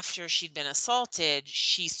 after she'd been assaulted,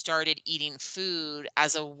 she started eating food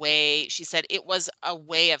as a way, she said it was a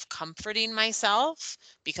way of comforting myself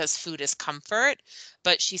because food is comfort,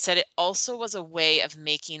 but she said it also was a way of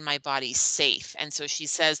making my body safe. And so she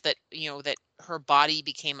says that, you know, that her body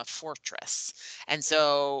became a fortress. And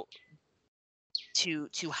so to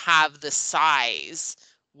have the size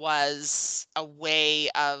was a way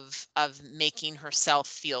of making herself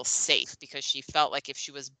feel safe, because she felt like if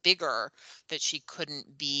she was bigger that she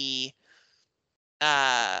couldn't be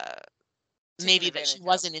uh Taken maybe that she advantage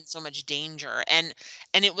of. wasn't in so much danger. And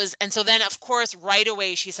it was, and so then of course right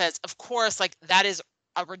away she says, of course, like that is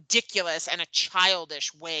a ridiculous and a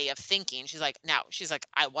childish way of thinking. She's like, now she's like,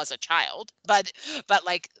 I was a child, but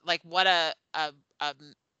like what a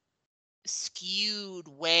skewed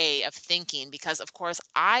way of thinking, because of course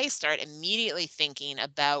I start immediately thinking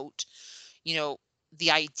about, you know,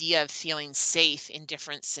 the idea of feeling safe in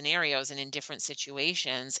different scenarios and in different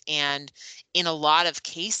situations. And in a lot of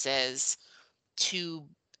cases, to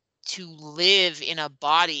live in a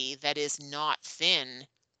body that is not thin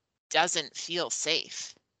doesn't feel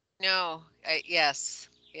safe. No, yes,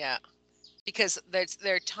 yeah. Because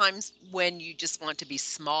there are times when you just want to be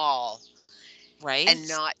small and Right?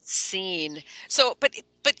 not seen. So, but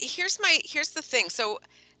here's the thing. So,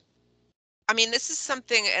 I mean, this is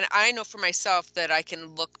something, and I know for myself that I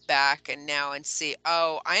can look back and now and see,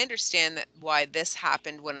 oh, I understand that why this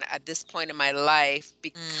happened when at this point in my life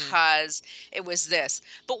Mm, because it was this.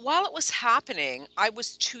 But while it was happening, I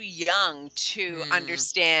was too young to mm,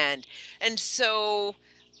 understand. And so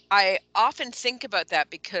I often think about that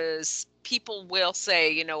because people will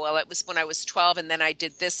say, well, it was when I was 12 and then I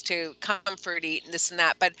did this to comfort eat and this and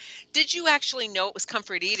that. But did you actually know it was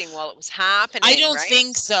comfort eating while it was I happening, don't right?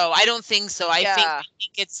 think so. I don't think so. Yeah. I think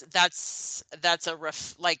it's that's a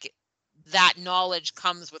like that knowledge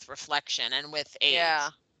comes with reflection and with Yeah.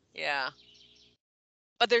 age. Yeah.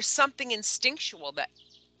 But there's something instinctual that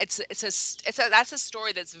that's a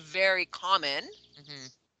story that's very common Hmm.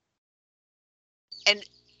 and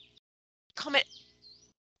common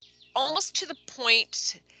almost to the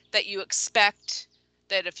point that you expect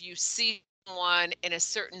that if you see someone in a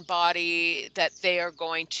certain body that they are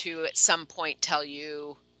going to at some point tell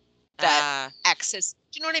you that Uh, X is,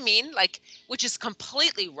 do you know what I mean? Like, which is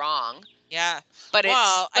completely wrong, yeah. but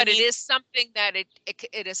Well, I but it mean, is something that it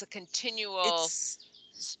is a continual it's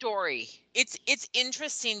story. it's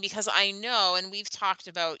interesting because I know, and we've talked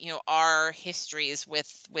about, our histories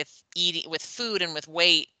with eating, with food, and with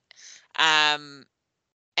weight. Um,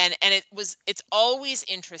 and it's always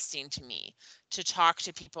interesting to me to talk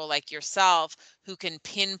to people like yourself who can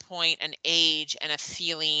pinpoint an age and a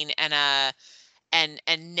feeling and a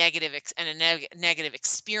negative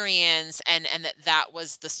experience, and that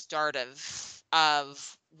was the start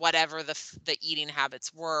of whatever the eating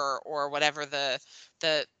habits were, or whatever the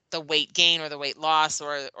weight gain or the weight loss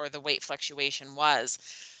or the weight fluctuation was.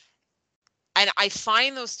 And I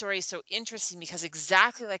find those stories so interesting because,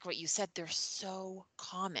 exactly like what you said, they're so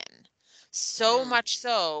common. So Mm, much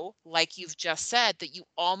so, like you've just said, that you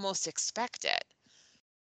almost expect it.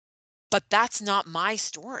 But that's not my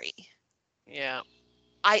story. yeah.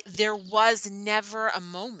 There was never a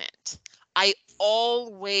moment. I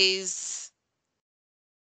always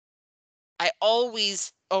I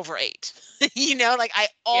always overate. Like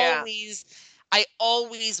Yeah.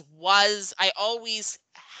 I always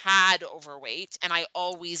had overweight, and I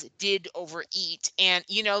always did overeat, and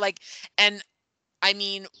and I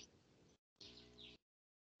mean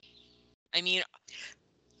I mean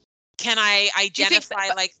can I Do you think that, identify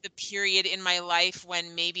but like the period in my life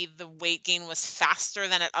when maybe the weight gain was faster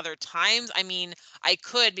than at other times? I mean, I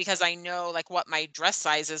could, because I know like what my dress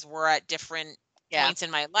sizes were at different yeah. points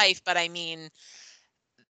in my life, but I mean,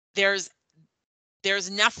 there's there's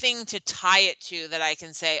nothing to tie it to that I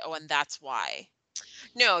can say, oh, and that's why.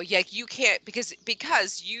 No, yeah, you can't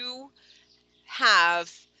because you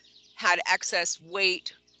have had excess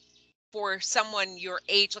weight for someone your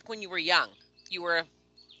age, like when you were young. You were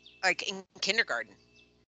like in kindergarten.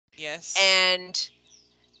 Yes. And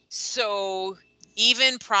so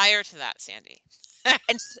Even prior to that, Sandy.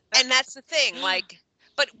 and that's the thing, like,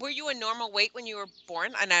 but were you a normal weight when you were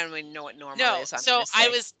born? And I don't even know what normal No, is, I'm so gonna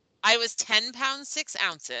say. I was 10 pounds 6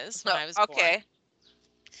 ounces when So I was born, okay.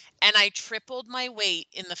 and I tripled my weight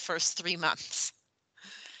in the first 3 months.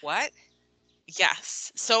 What?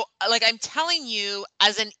 Yes. So, like I'm telling you,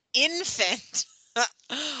 as an infant,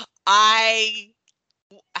 I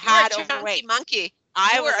You were a had chunky overweight. monkey.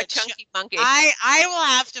 I You were was a a chunky monkey. I will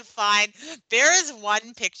have to find, there is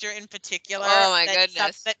one picture in particular Oh my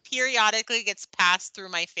goodness. that periodically gets passed through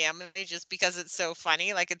my family just because it's so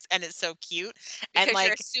funny, like it's so cute. And Because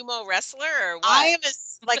you're a like sumo wrestler or I what? am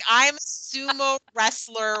I am a sumo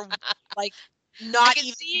wrestler, like I not can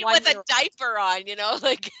even see you with a 1 year. diaper on,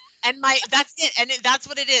 like And that's it, and that's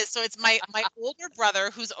what it is. So it's my older brother,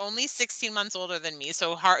 who's only 16 months older than me,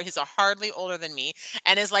 so he's a hardly older than me,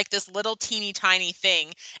 and is like this little teeny tiny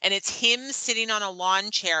thing, and it's him sitting on a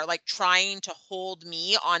lawn chair, like trying to hold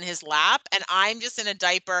me on his lap, and I'm just in a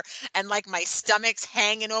diaper, and like my stomach's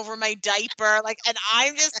hanging over my diaper, like, and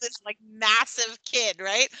I'm just this like massive kid,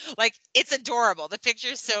 right? Like, it's adorable. The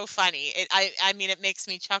picture's so funny. I mean, it makes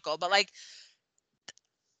me chuckle, but like,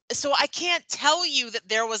 so I can't tell you that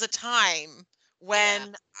there was a time yeah,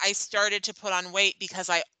 when I started to put on weight, because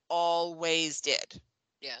I always did.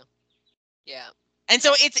 yeah, yeah. And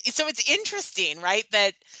so it's interesting, right?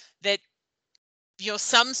 That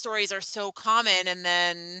some stories are so common, and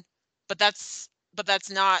then but that's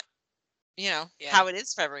not you know, Yeah. how it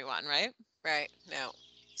is for everyone, right? Right. No.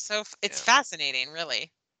 So it's No. fascinating,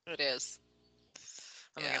 really. It is.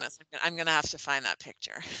 Oh my Yeah. goodness, I'm gonna have to find that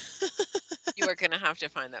picture. You are gonna have to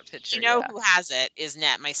find that You picture. know Yeah. who has it is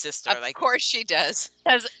Net, my sister. Of Like, course she does.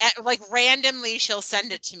 because like randomly she'll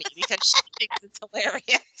send it to me because she thinks it's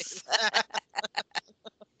hilarious.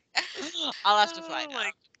 I'll have to find Oh it. my I'll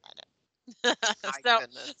have to find it. my So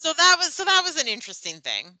goodness. that was an interesting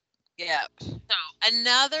thing. Yeah. So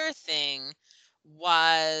another thing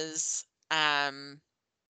was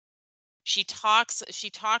she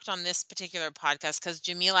talked on this particular podcast because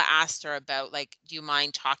Jamila asked her about, like, do you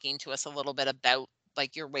mind talking to us a little bit about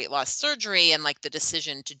like your weight loss surgery and like the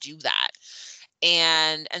decision to do that?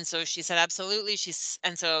 And so she said absolutely.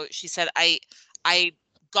 So she said I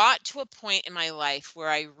got to a point in my life where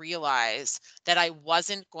I realized that I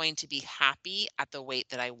wasn't going to be happy at the weight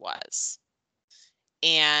that I was.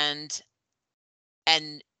 And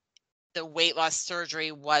and the weight loss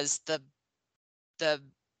surgery was the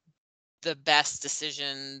the best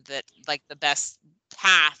decision, that like the best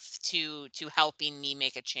path to helping me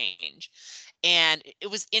make a change. And it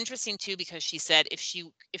was interesting too because she said if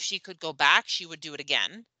she could go back, she would do it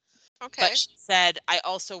again. But Okay. she said I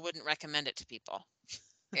also wouldn't recommend it to people.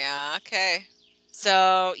 Yeah. Okay.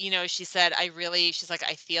 So, she said, she's like,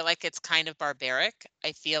 I feel like it's kind of barbaric.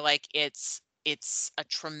 I feel like it's a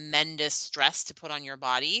tremendous stress to put on your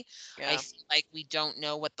body. I Yeah. feel like we don't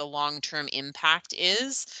know what the long-term impact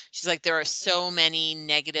is. She's like, there are so many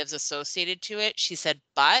negatives associated to it. She said,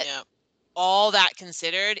 but Yeah. all that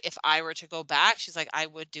considered, if I were to go back, she's like, I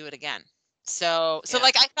would do it again. So Yeah.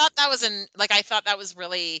 like I thought that was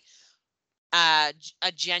really a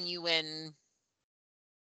genuine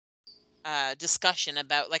discussion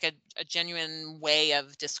about, like, a genuine way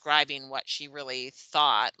of describing what she really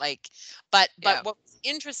thought. Like, but Yeah. what was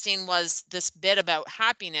interesting was this bit about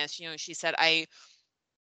happiness. She said I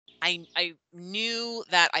knew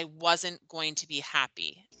that I wasn't going to be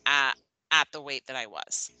happy at the weight that I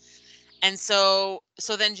was. And so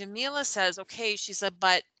then Jamila says, okay, she said,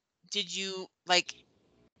 but did you like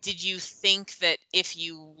did you think that if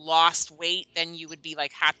you lost weight, then you would be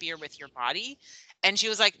like happier with your body? And she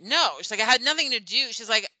was like, no. She's like, it had nothing to do. She's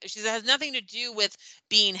like, she said, it has nothing to do with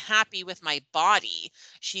being happy with my body.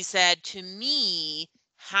 She said, to me,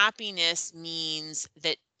 happiness means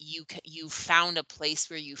that you found a place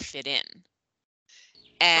where you fit in.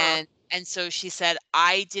 Huh. And so she said,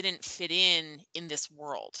 I didn't fit in this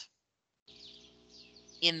world,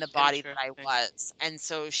 in the body that I Interesting. was. And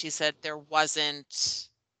so she said there wasn't,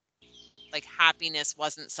 like, happiness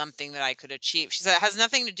wasn't something that I could achieve. She said it has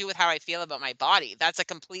nothing to do with how I feel about my body. That's a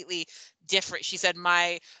completely different. She said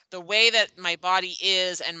the way that my body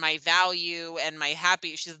is and my value and my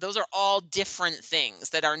happy, she said those are all different things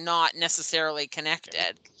that are not necessarily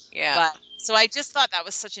connected. Yeah. But so I just thought that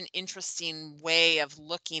was such an interesting way of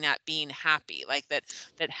looking at being happy, like that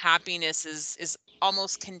happiness is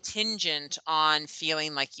almost contingent on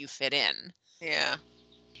feeling like you fit in. Yeah.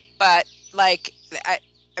 But like I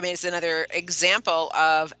mean, it's another example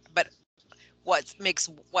of but what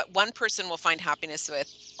one person will find happiness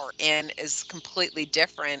with or in is completely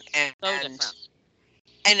different, So different.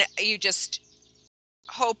 and you just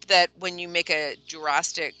hope that when you make a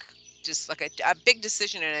drastic, just like a big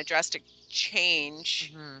decision and a drastic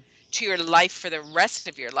change Hmm. to your life for the rest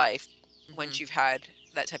of your life Hmm. once you've had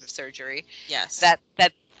that type of surgery, Yes. that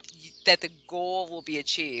the goal will be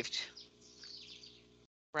achieved.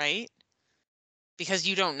 Right? Because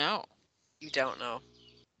you don't know. You don't know.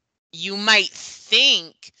 You might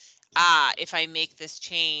think, if I make this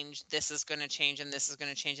change, this is going to change, and this is going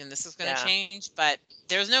to change, and this is going to Yeah. change, but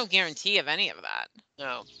there's no guarantee of any of that.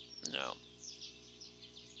 No. No.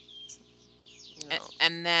 And, No.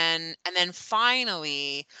 and then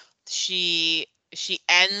finally, she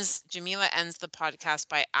Jamila ends the podcast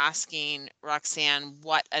by asking Roxanne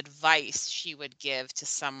what advice she would give to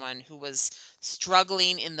someone who was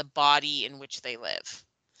struggling in the body in which they live.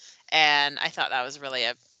 And I thought that was really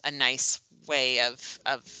a nice way of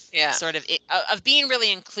Yeah. sort of being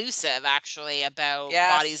really inclusive, actually, about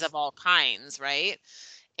bodies Yes. of all kinds, right?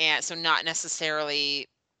 And so not necessarily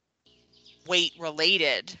weight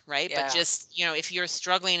related, right? But Yeah. just, if you're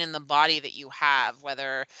struggling in the body that you have,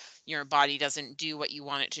 whether your body doesn't do what you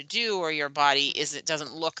want it to do, or your body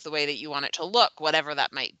doesn't look the way that you want it to look, whatever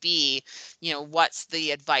that might be, what's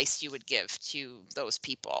the advice you would give to those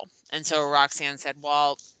people? And so Roxanne said,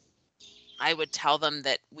 well, I would tell them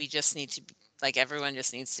that we just need to like, everyone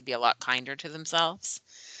just needs to be a lot kinder to themselves.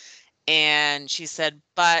 And she said,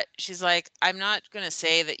 but she's like, I'm not going to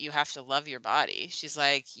say that you have to love your body. She's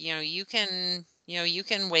like, you can You know, you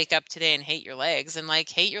can wake up today and hate your legs and like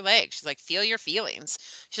hate your legs. She's like, feel your feelings.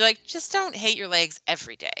 She's like, just don't hate your legs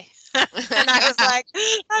every day. And I was like,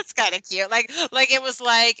 that's kind of cute. Like it was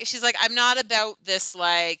like, she's like, I'm not about this,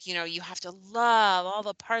 like, you know, you have to love all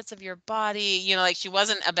the parts of your body. You know, like she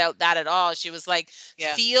wasn't about that at all. She was like,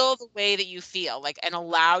 Yeah. feel the way that you feel, like, and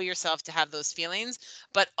allow yourself to have those feelings,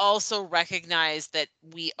 but also recognize that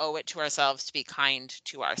we owe it to ourselves to be kind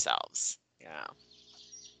to ourselves. Yeah.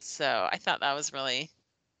 So I thought that was really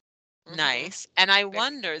Mm-hmm. nice. And I Very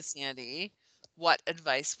wondered, Sandy, what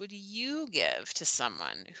advice would you give to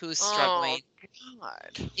someone who's Oh struggling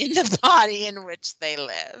God. in the body in which they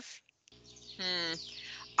live? Hmm.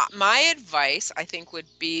 My advice, I think, would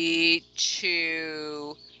be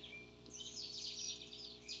to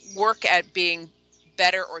work at being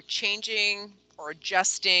better or changing or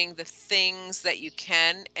adjusting the things that you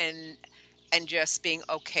can, and just being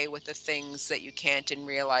okay with the things that you can't, and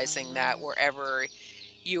realizing that Mm, wherever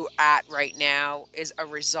you at right now is a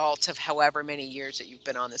result of however many years that you've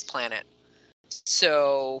been on this planet.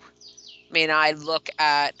 So, I mean, I look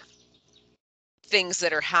at things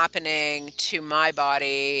that are happening to my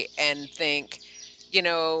body and think, you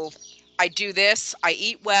know, I do this, I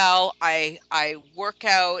eat well, I work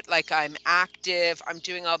out, like I'm active, I'm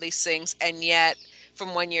doing all these things, and yet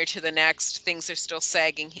from one year to the next, things are still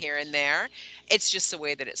sagging here and there. It's just the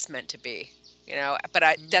way that it's meant to be, you know. But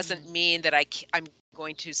it doesn't mm. mean that I'm going to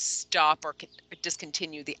stop or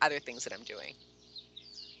discontinue the other things that I'm doing.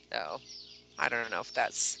 So I don't know if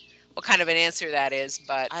that's what kind of an answer that is,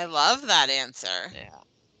 but I love that answer. yeah.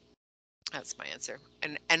 That's my answer.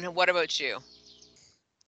 And what about you?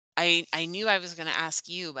 I knew I was going to ask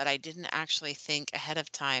you, but I didn't actually think ahead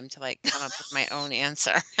of time to like come up with my own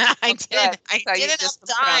answer. I Well, good. I So you've didn't just been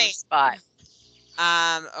have put on the time. spot.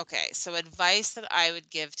 Okay, so advice that I would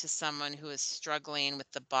give to someone who is struggling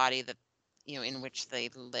with the body that, you know, in which they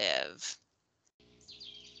live.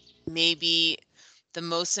 Maybe the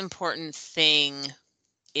most important thing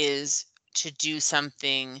is to do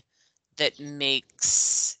something that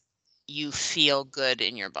makes you feel good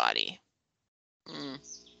in your body. Mm,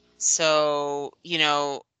 So, you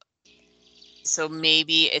know, so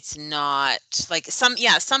maybe it's not like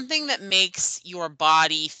something that makes your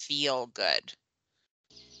body feel good.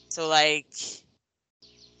 So like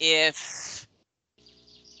if,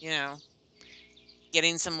 you know,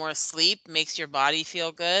 getting some more sleep makes your body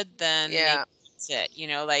feel good, then maybe yeah, that's it. You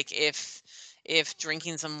know, like if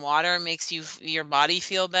drinking some water makes your body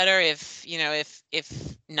feel better, if you know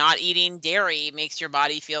if not eating dairy makes your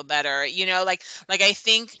body feel better, you know, like I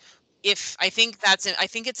think if I think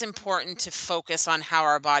it's important to focus on how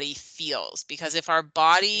our body feels, because if our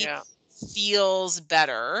body yeah, feels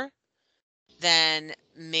better, then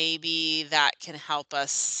maybe that can help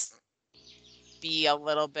us be a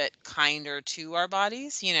little bit kinder to our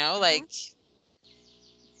bodies, you know, hmm, like,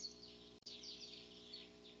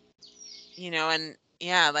 you know, and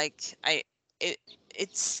yeah, like it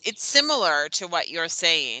it's similar to what you're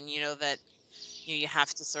saying, you know, that you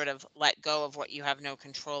have to sort of let go of what you have no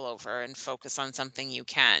control over and focus on something you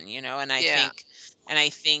can, you know, yeah, and I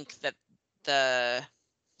think that the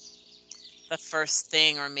the first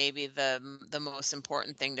thing, or maybe the most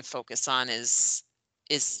important thing to focus on is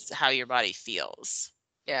how your body feels.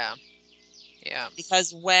 yeah, yeah,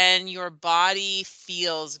 Because when your body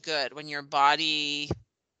feels good, when your body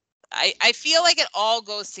I feel like it all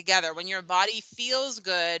goes together. When your body feels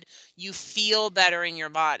good, you feel better in your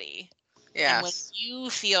body. And when yes, you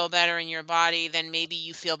feel better in your body, then maybe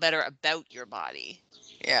you feel better about your body.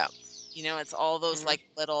 yeah, You know, it's all those hmm, like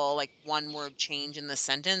little like one word change in the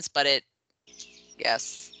sentence, but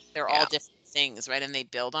yes, they're all yeah. different things, right? And they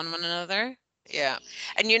build on one another. Yeah.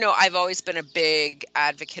 And I've always been a big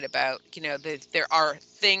advocate about, there are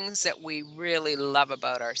things that we really love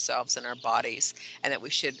about ourselves and our bodies, and that we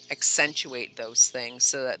should accentuate those things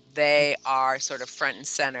so that they are sort of front and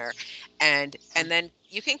center. And Mhm. then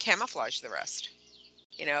you can camouflage the rest,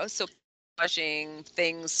 so camouflaging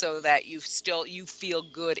things so that you feel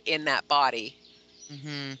good in that body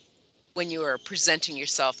Mhm. when you are presenting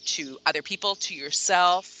yourself to other people, to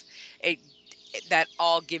yourself. It, that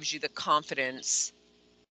all gives you the confidence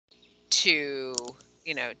to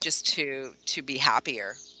just to be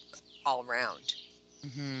happier all around.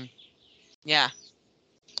 Mhm. Yeah.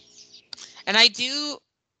 And I do,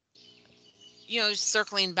 you know,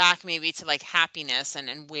 circling back maybe to like happiness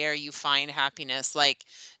and where you find happiness, like,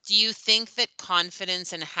 do you think that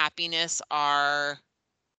confidence and happiness are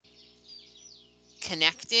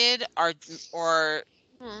connected, or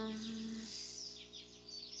Mm,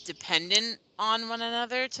 dependent on one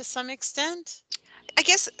another to some extent? I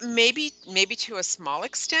guess maybe to a small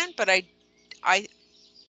extent, but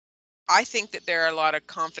I think that there are a lot of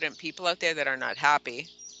confident people out there that are not happy.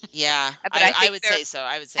 Yeah, But I I think would say so.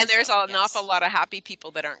 I would say and so. there's an awful Yes. lot of happy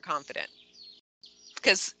people that aren't confident,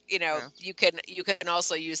 because True. you can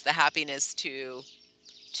also use the happiness to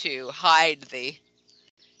hide the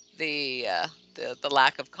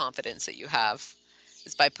lack of confidence that you have,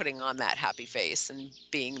 is by putting on that happy face and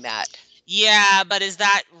being that. Yeah, but is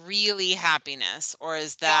that really happiness, or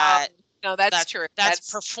is No, that no, that's that's true. that's That's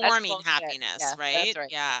performing bullshit. happiness, Yeah, that's right? right.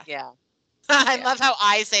 Yeah. Yeah, I yeah. love how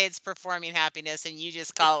I say it's performing happiness and you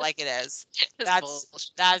just call it like it is. It's That's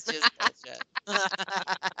bullshit. that's just bullshit.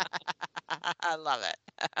 I love it.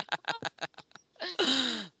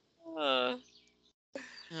 Uh,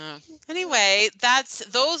 Yeah. Anyway,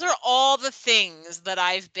 those are all the things that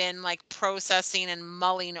I've been like processing and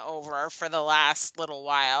mulling over for the last little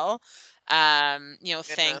while.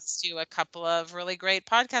 Goodness. Thanks to a couple of really great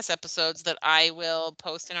podcast episodes that I will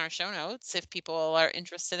post in our show notes if people are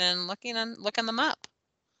interested in looking them up.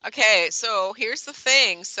 Okay, so here's the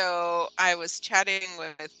thing. So I was chatting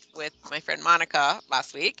with my friend Monica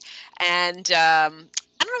last week, and I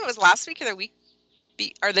don't know if it was last week or the week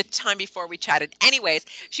or the time before we chatted. Anyways,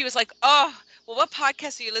 she was like, "Oh, well, what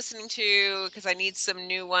podcast are you listening to? Because I need some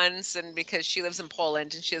new ones." And because she lives in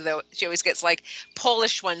Poland, and she always gets like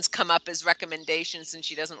Polish ones come up as recommendations, and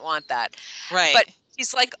she doesn't want that. Right. But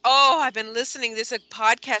she's like, "Oh, I've been listening. There's a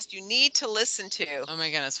podcast you need to listen to. Oh my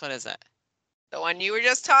goodness, what is it? The one you were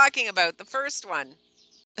just talking about, the first one.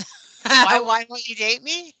 Why won't Why won't you date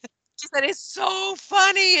me? She said it's so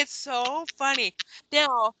funny. It's so funny.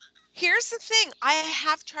 Now, here's the thing. I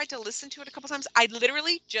have tried to listen to it a couple times. I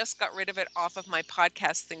literally just got rid of it off of my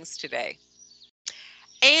podcast things today.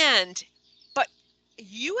 And but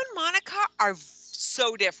you and Monica are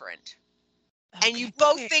so different. And you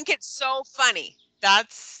both Okay. think it's so funny.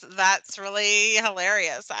 That's really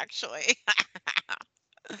hilarious, actually.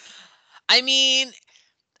 I mean,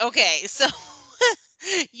 okay, so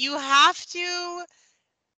you have to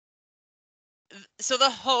so the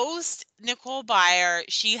host, Nicole Byer,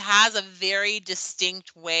 she has a very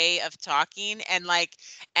distinct way of talking,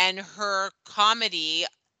 and her comedy,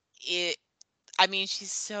 it I mean,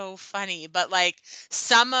 she's so funny, but like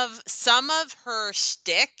some of her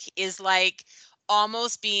shtick is like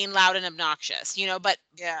almost being loud and obnoxious,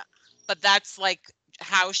 Yeah. but that's like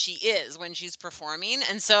how she is when she's performing.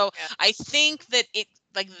 And so Yeah. I think that it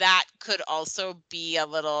like that could also be a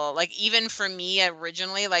little like even for me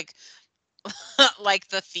originally like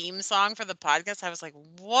the theme song for the podcast, I was like,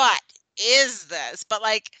 what is this? But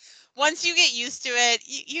like once you get used to it,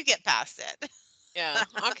 you get past it. Yeah.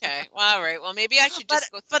 Okay. Well, all right. Well, maybe I should but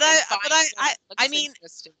just go but through and I find but I one I that I looks mean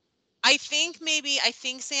interesting. I think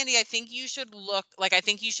Sandy, I think you should I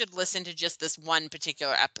think you should listen to just this one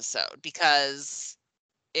particular episode because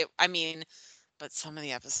I mean, but some of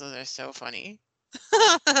the episodes are so funny.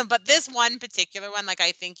 But this one particular one, like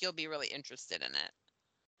I think you'll be really interested in it.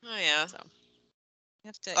 Oh yeah. So you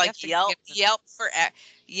have Like to give it.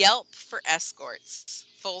 Yelp for escorts,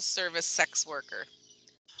 full service sex worker.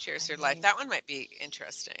 Shares I her life. mean, That one might be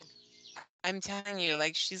interesting. I'm telling you,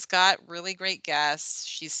 like she's got really great guests.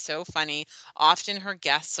 She's so funny. Often her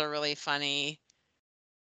guests are really funny.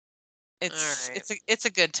 All It's right. it's a it's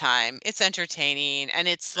a good time. It's entertaining and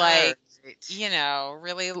it's All like, right.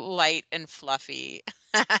 really light and fluffy.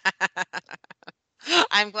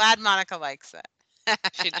 I'm glad Monica likes it.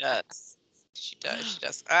 She does. She does. She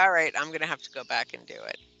does. All right. I'm gonna have to go back and do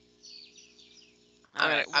it. All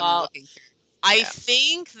right. I'm Well, looking through. I Yeah.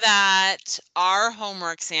 think that our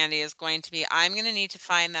homework, Sandy, is going to be I'm going to need to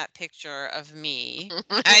find that picture of me.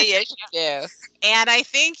 Yes, you do. And I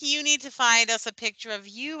think you need to find us a picture of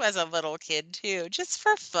you as a little kid too, just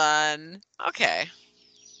for fun. Okay.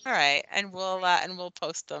 All right, and we'll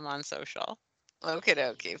post them on social. Okie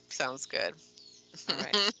dokie. Sounds good. All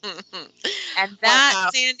right. And that,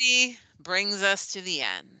 Well, Sandy, brings us to the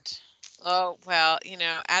end. oh, well,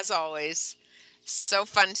 as always, so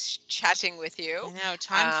fun chatting with you. I know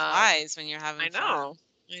time Um, flies when you're having I fun. know.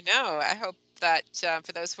 I know. I hope that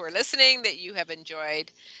for those who are listening, that you have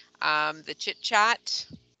enjoyed the chit chat.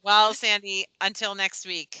 Well, Sandy, until next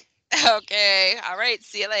week. Okay. All right.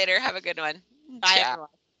 See you later. Have a good one. Bye, Ciao. everyone.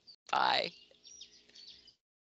 Bye.